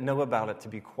people that know about it to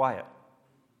be quiet.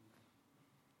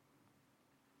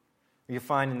 You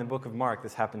find in the book of Mark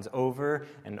this happens over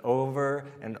and over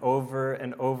and over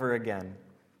and over again.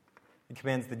 He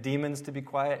commands the demons to be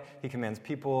quiet. He commands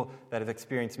people that have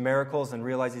experienced miracles and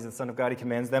realize he's the Son of God. He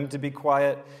commands them to be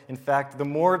quiet. In fact, the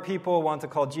more people want to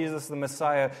call Jesus the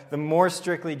Messiah, the more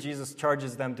strictly Jesus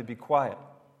charges them to be quiet.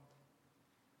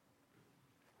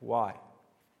 Why?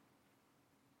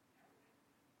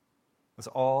 This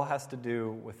all has to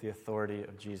do with the authority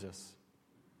of Jesus.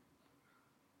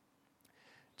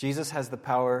 Jesus has the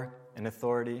power and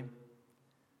authority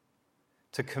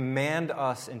to command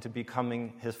us into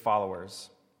becoming his followers,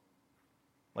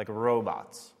 like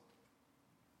robots.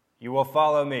 You will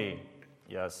follow me.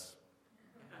 Yes.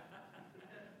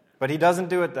 But he doesn't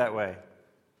do it that way.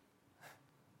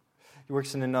 He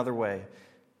works in another way,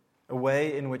 a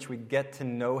way in which we get to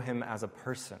know him as a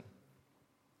person,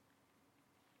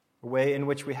 a way in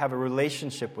which we have a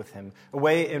relationship with him, a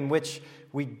way in which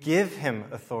we give him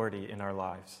authority in our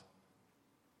lives.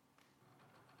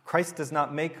 Christ does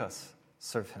not make us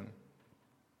serve him.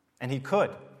 And he could.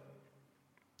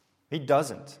 He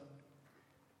doesn't.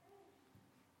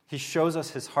 He shows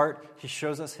us his heart. He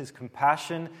shows us his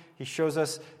compassion. He shows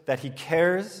us that he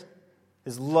cares,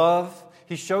 his love.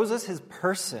 He shows us his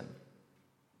person.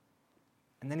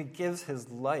 And then he gives his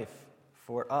life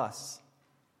for us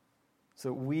so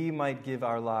that we might give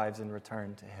our lives in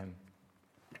return to him.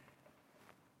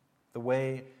 The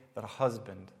way that a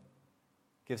husband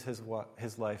gives his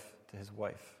life to his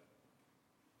wife.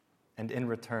 And in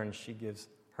return, she gives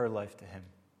her life to him.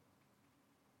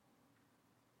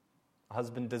 A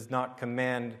husband does not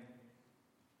command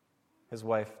his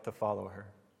wife to follow her.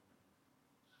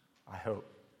 I hope.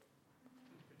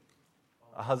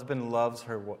 A husband loves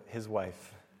his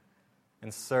wife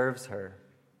and serves her.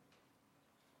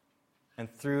 And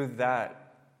through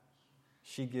that,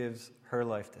 she gives her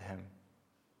life to him.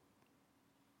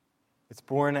 It's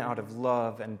born out of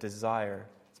love and desire.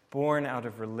 It's born out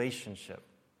of relationship.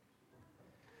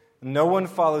 No one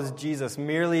follows Jesus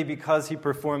merely because he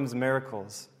performs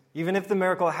miracles, even if the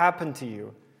miracle happened to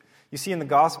you. You see in the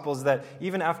Gospels that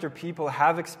even after people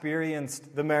have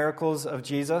experienced the miracles of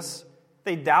Jesus,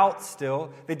 they doubt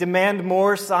still. They demand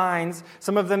more signs.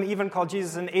 Some of them even call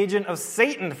Jesus an agent of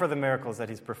Satan for the miracles that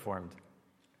he's performed.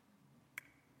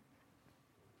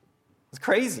 It's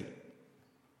crazy.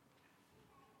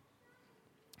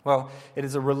 Well, it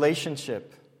is a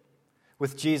relationship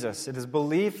with Jesus. It is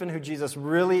belief in who Jesus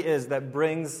really is that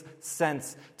brings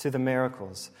sense to the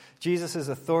miracles. Jesus'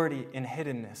 authority in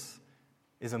hiddenness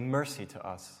is a mercy to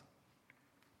us.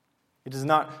 He does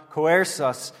not coerce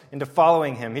us into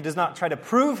following him. He does not try to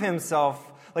prove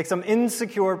himself like some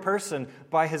insecure person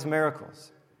by his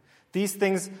miracles. These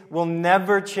things will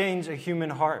never change a human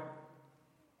heart.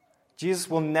 Jesus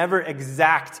will never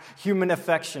exact human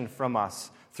affection from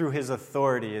us through his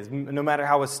authority, no matter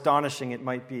how astonishing it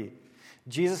might be.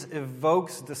 Jesus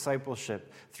evokes discipleship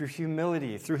through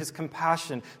humility, through his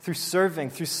compassion, through serving,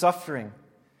 through suffering.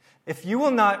 If you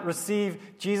will not receive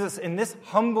Jesus in this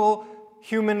humble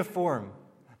human form,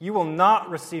 you will not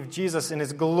receive Jesus in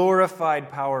his glorified,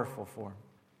 powerful form.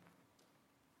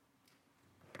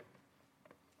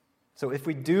 So if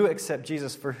we do accept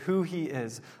Jesus for who he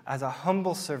is, as a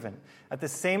humble servant, at the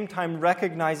same time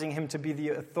recognizing him to be the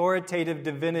authoritative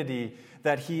divinity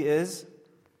that he is,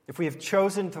 if we have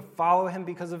chosen to follow him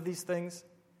because of these things,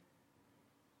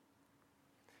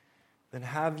 then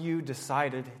have you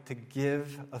decided to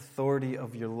give authority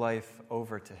of your life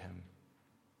over to him?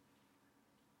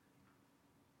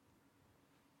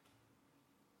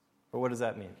 But what does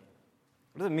that mean?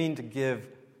 What does it mean to give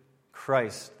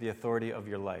Christ the authority of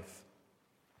your life?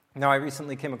 Now, I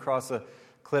recently came across a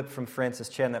clip from Francis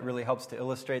Chan that really helps to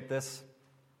illustrate this.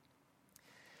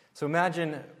 So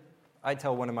imagine I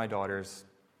tell one of my daughters,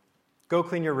 go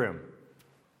clean your room.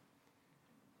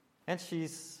 And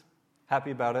she's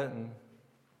happy about it and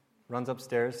runs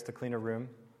upstairs to clean her room.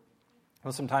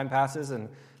 Well, some time passes and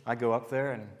I go up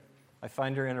there and I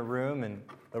find her in a room and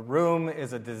the room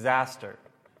is a disaster.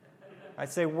 I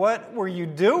say, what were you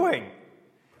doing?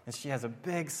 And she has a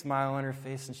big smile on her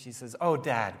face and she says, oh,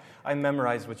 Dad, I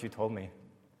memorized what you told me.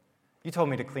 You told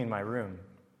me to clean my room.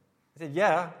 I said,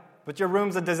 yeah, but your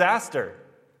room's a disaster.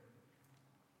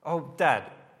 Oh, Dad,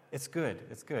 it's good.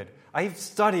 I've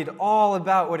studied all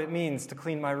about what it means to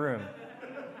clean my room.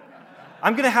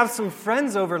 I'm going to have some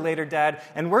friends over later, Dad,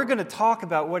 and we're going to talk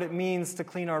about what it means to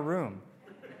clean our room.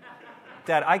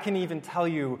 Dad, I can even tell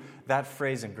you that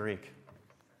phrase in Greek.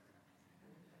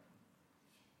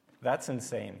 That's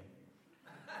insane.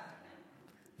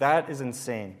 That is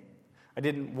insane. I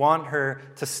didn't want her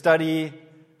to study,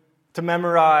 to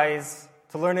memorize,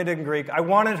 to learn it in Greek. I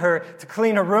wanted her to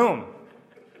clean a room.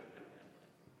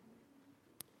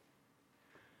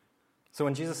 So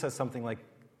when Jesus says something like,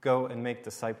 go and make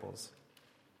disciples,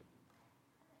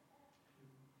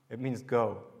 it means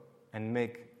go and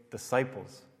make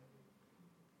disciples.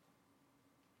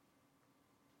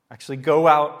 Actually, go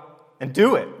out and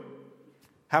do it.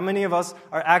 How many of us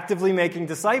are actively making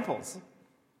disciples?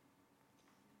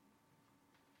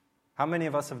 How many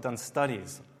of us have done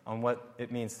studies on what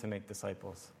it means to make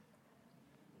disciples?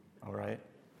 All right.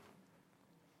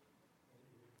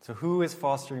 So who is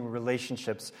fostering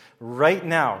relationships right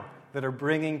now that are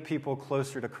bringing people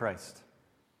closer to Christ?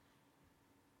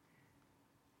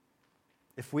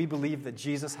 If we believe that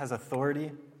Jesus has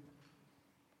authority,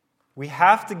 we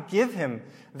have to give him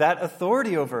that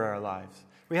authority over our lives.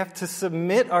 We have to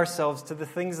submit ourselves to the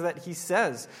things that he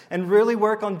says and really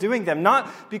work on doing them,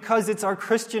 not because it's our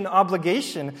Christian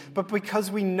obligation, but because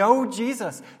we know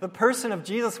Jesus, the person of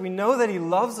Jesus. We know that he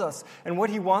loves us, and what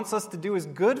he wants us to do is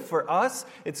good for us,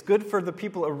 it's good for the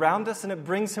people around us, and it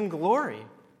brings him glory.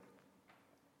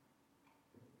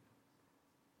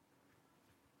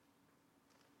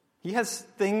 He has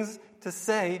things to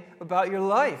say about your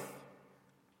life.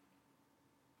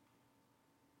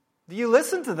 Do you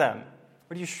listen to them?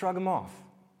 Or do you shrug them off?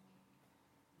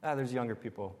 There's younger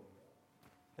people.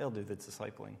 They'll do the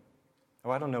discipling.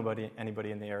 Oh, I don't know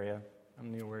anybody in the area. I'm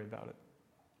not even worried about it.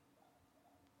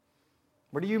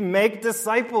 Where do you make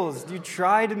disciples? Do you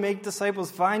try to make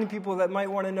disciples? Find people that might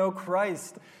want to know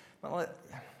Christ. Well,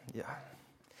 yeah.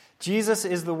 Jesus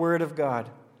is the Word of God.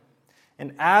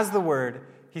 And as the Word,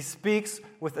 he speaks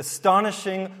with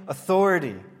astonishing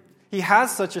authority. He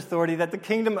has such authority that the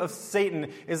kingdom of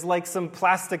Satan is like some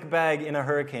plastic bag in a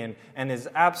hurricane and is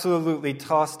absolutely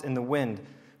tossed in the wind.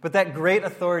 But that great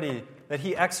authority that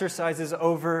he exercises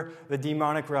over the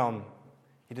demonic realm,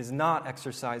 he does not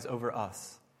exercise over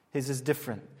us. His is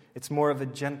different. It's more of a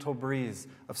gentle breeze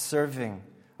of serving,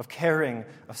 of caring,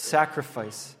 of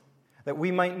sacrifice, that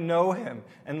we might know him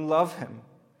and love him,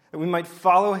 that we might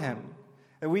follow him,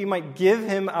 that we might give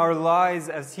him our lives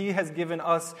as he has given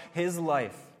us his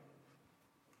life.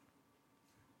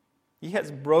 He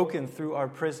has broken through our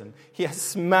prison. He has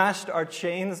smashed our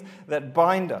chains that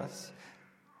bind us.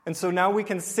 And so now we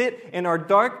can sit in our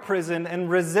dark prison and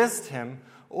resist him,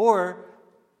 or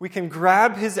we can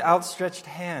grab his outstretched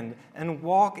hand and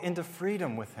walk into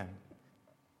freedom with him.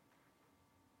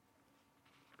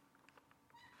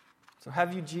 So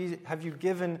have you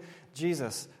given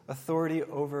Jesus authority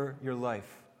over your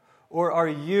life? Or are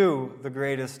you the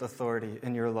greatest authority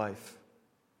in your life?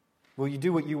 Will you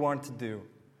do what you want to do?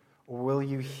 Or will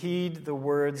you heed the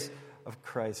words of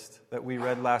Christ that we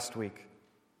read last week?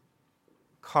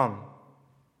 Come,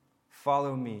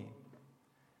 follow me,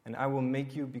 and I will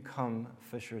make you become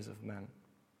fishers of men.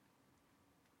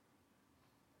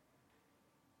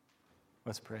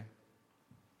 Let's pray.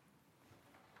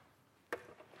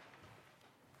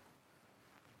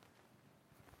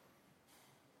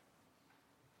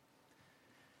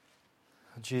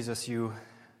 Jesus, you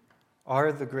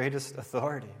are the greatest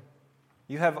authority.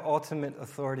 You have ultimate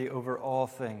authority over all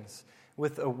things.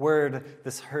 With a word,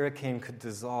 this hurricane could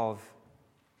dissolve.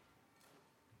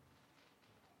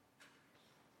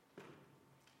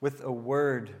 With a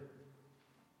word,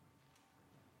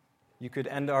 you could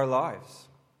end our lives.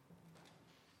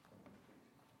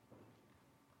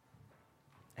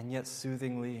 And yet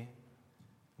soothingly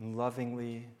and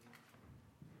lovingly,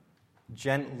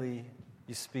 gently,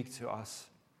 you speak to us.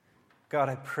 God,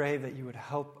 I pray that you would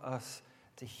help us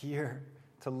to hear,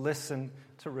 to listen,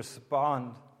 to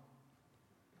respond,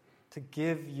 to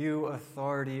give you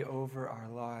authority over our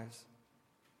lives.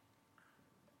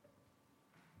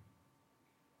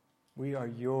 We are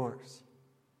yours.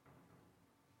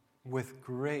 With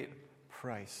great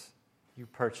price, you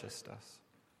purchased us.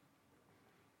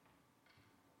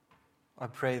 I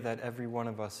pray that every one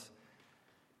of us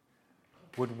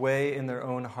would weigh in their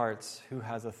own hearts who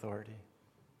has authority.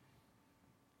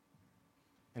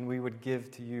 And we would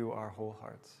give to you our whole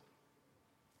hearts.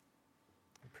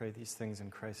 I pray these things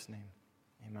in Christ's name.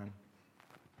 Amen.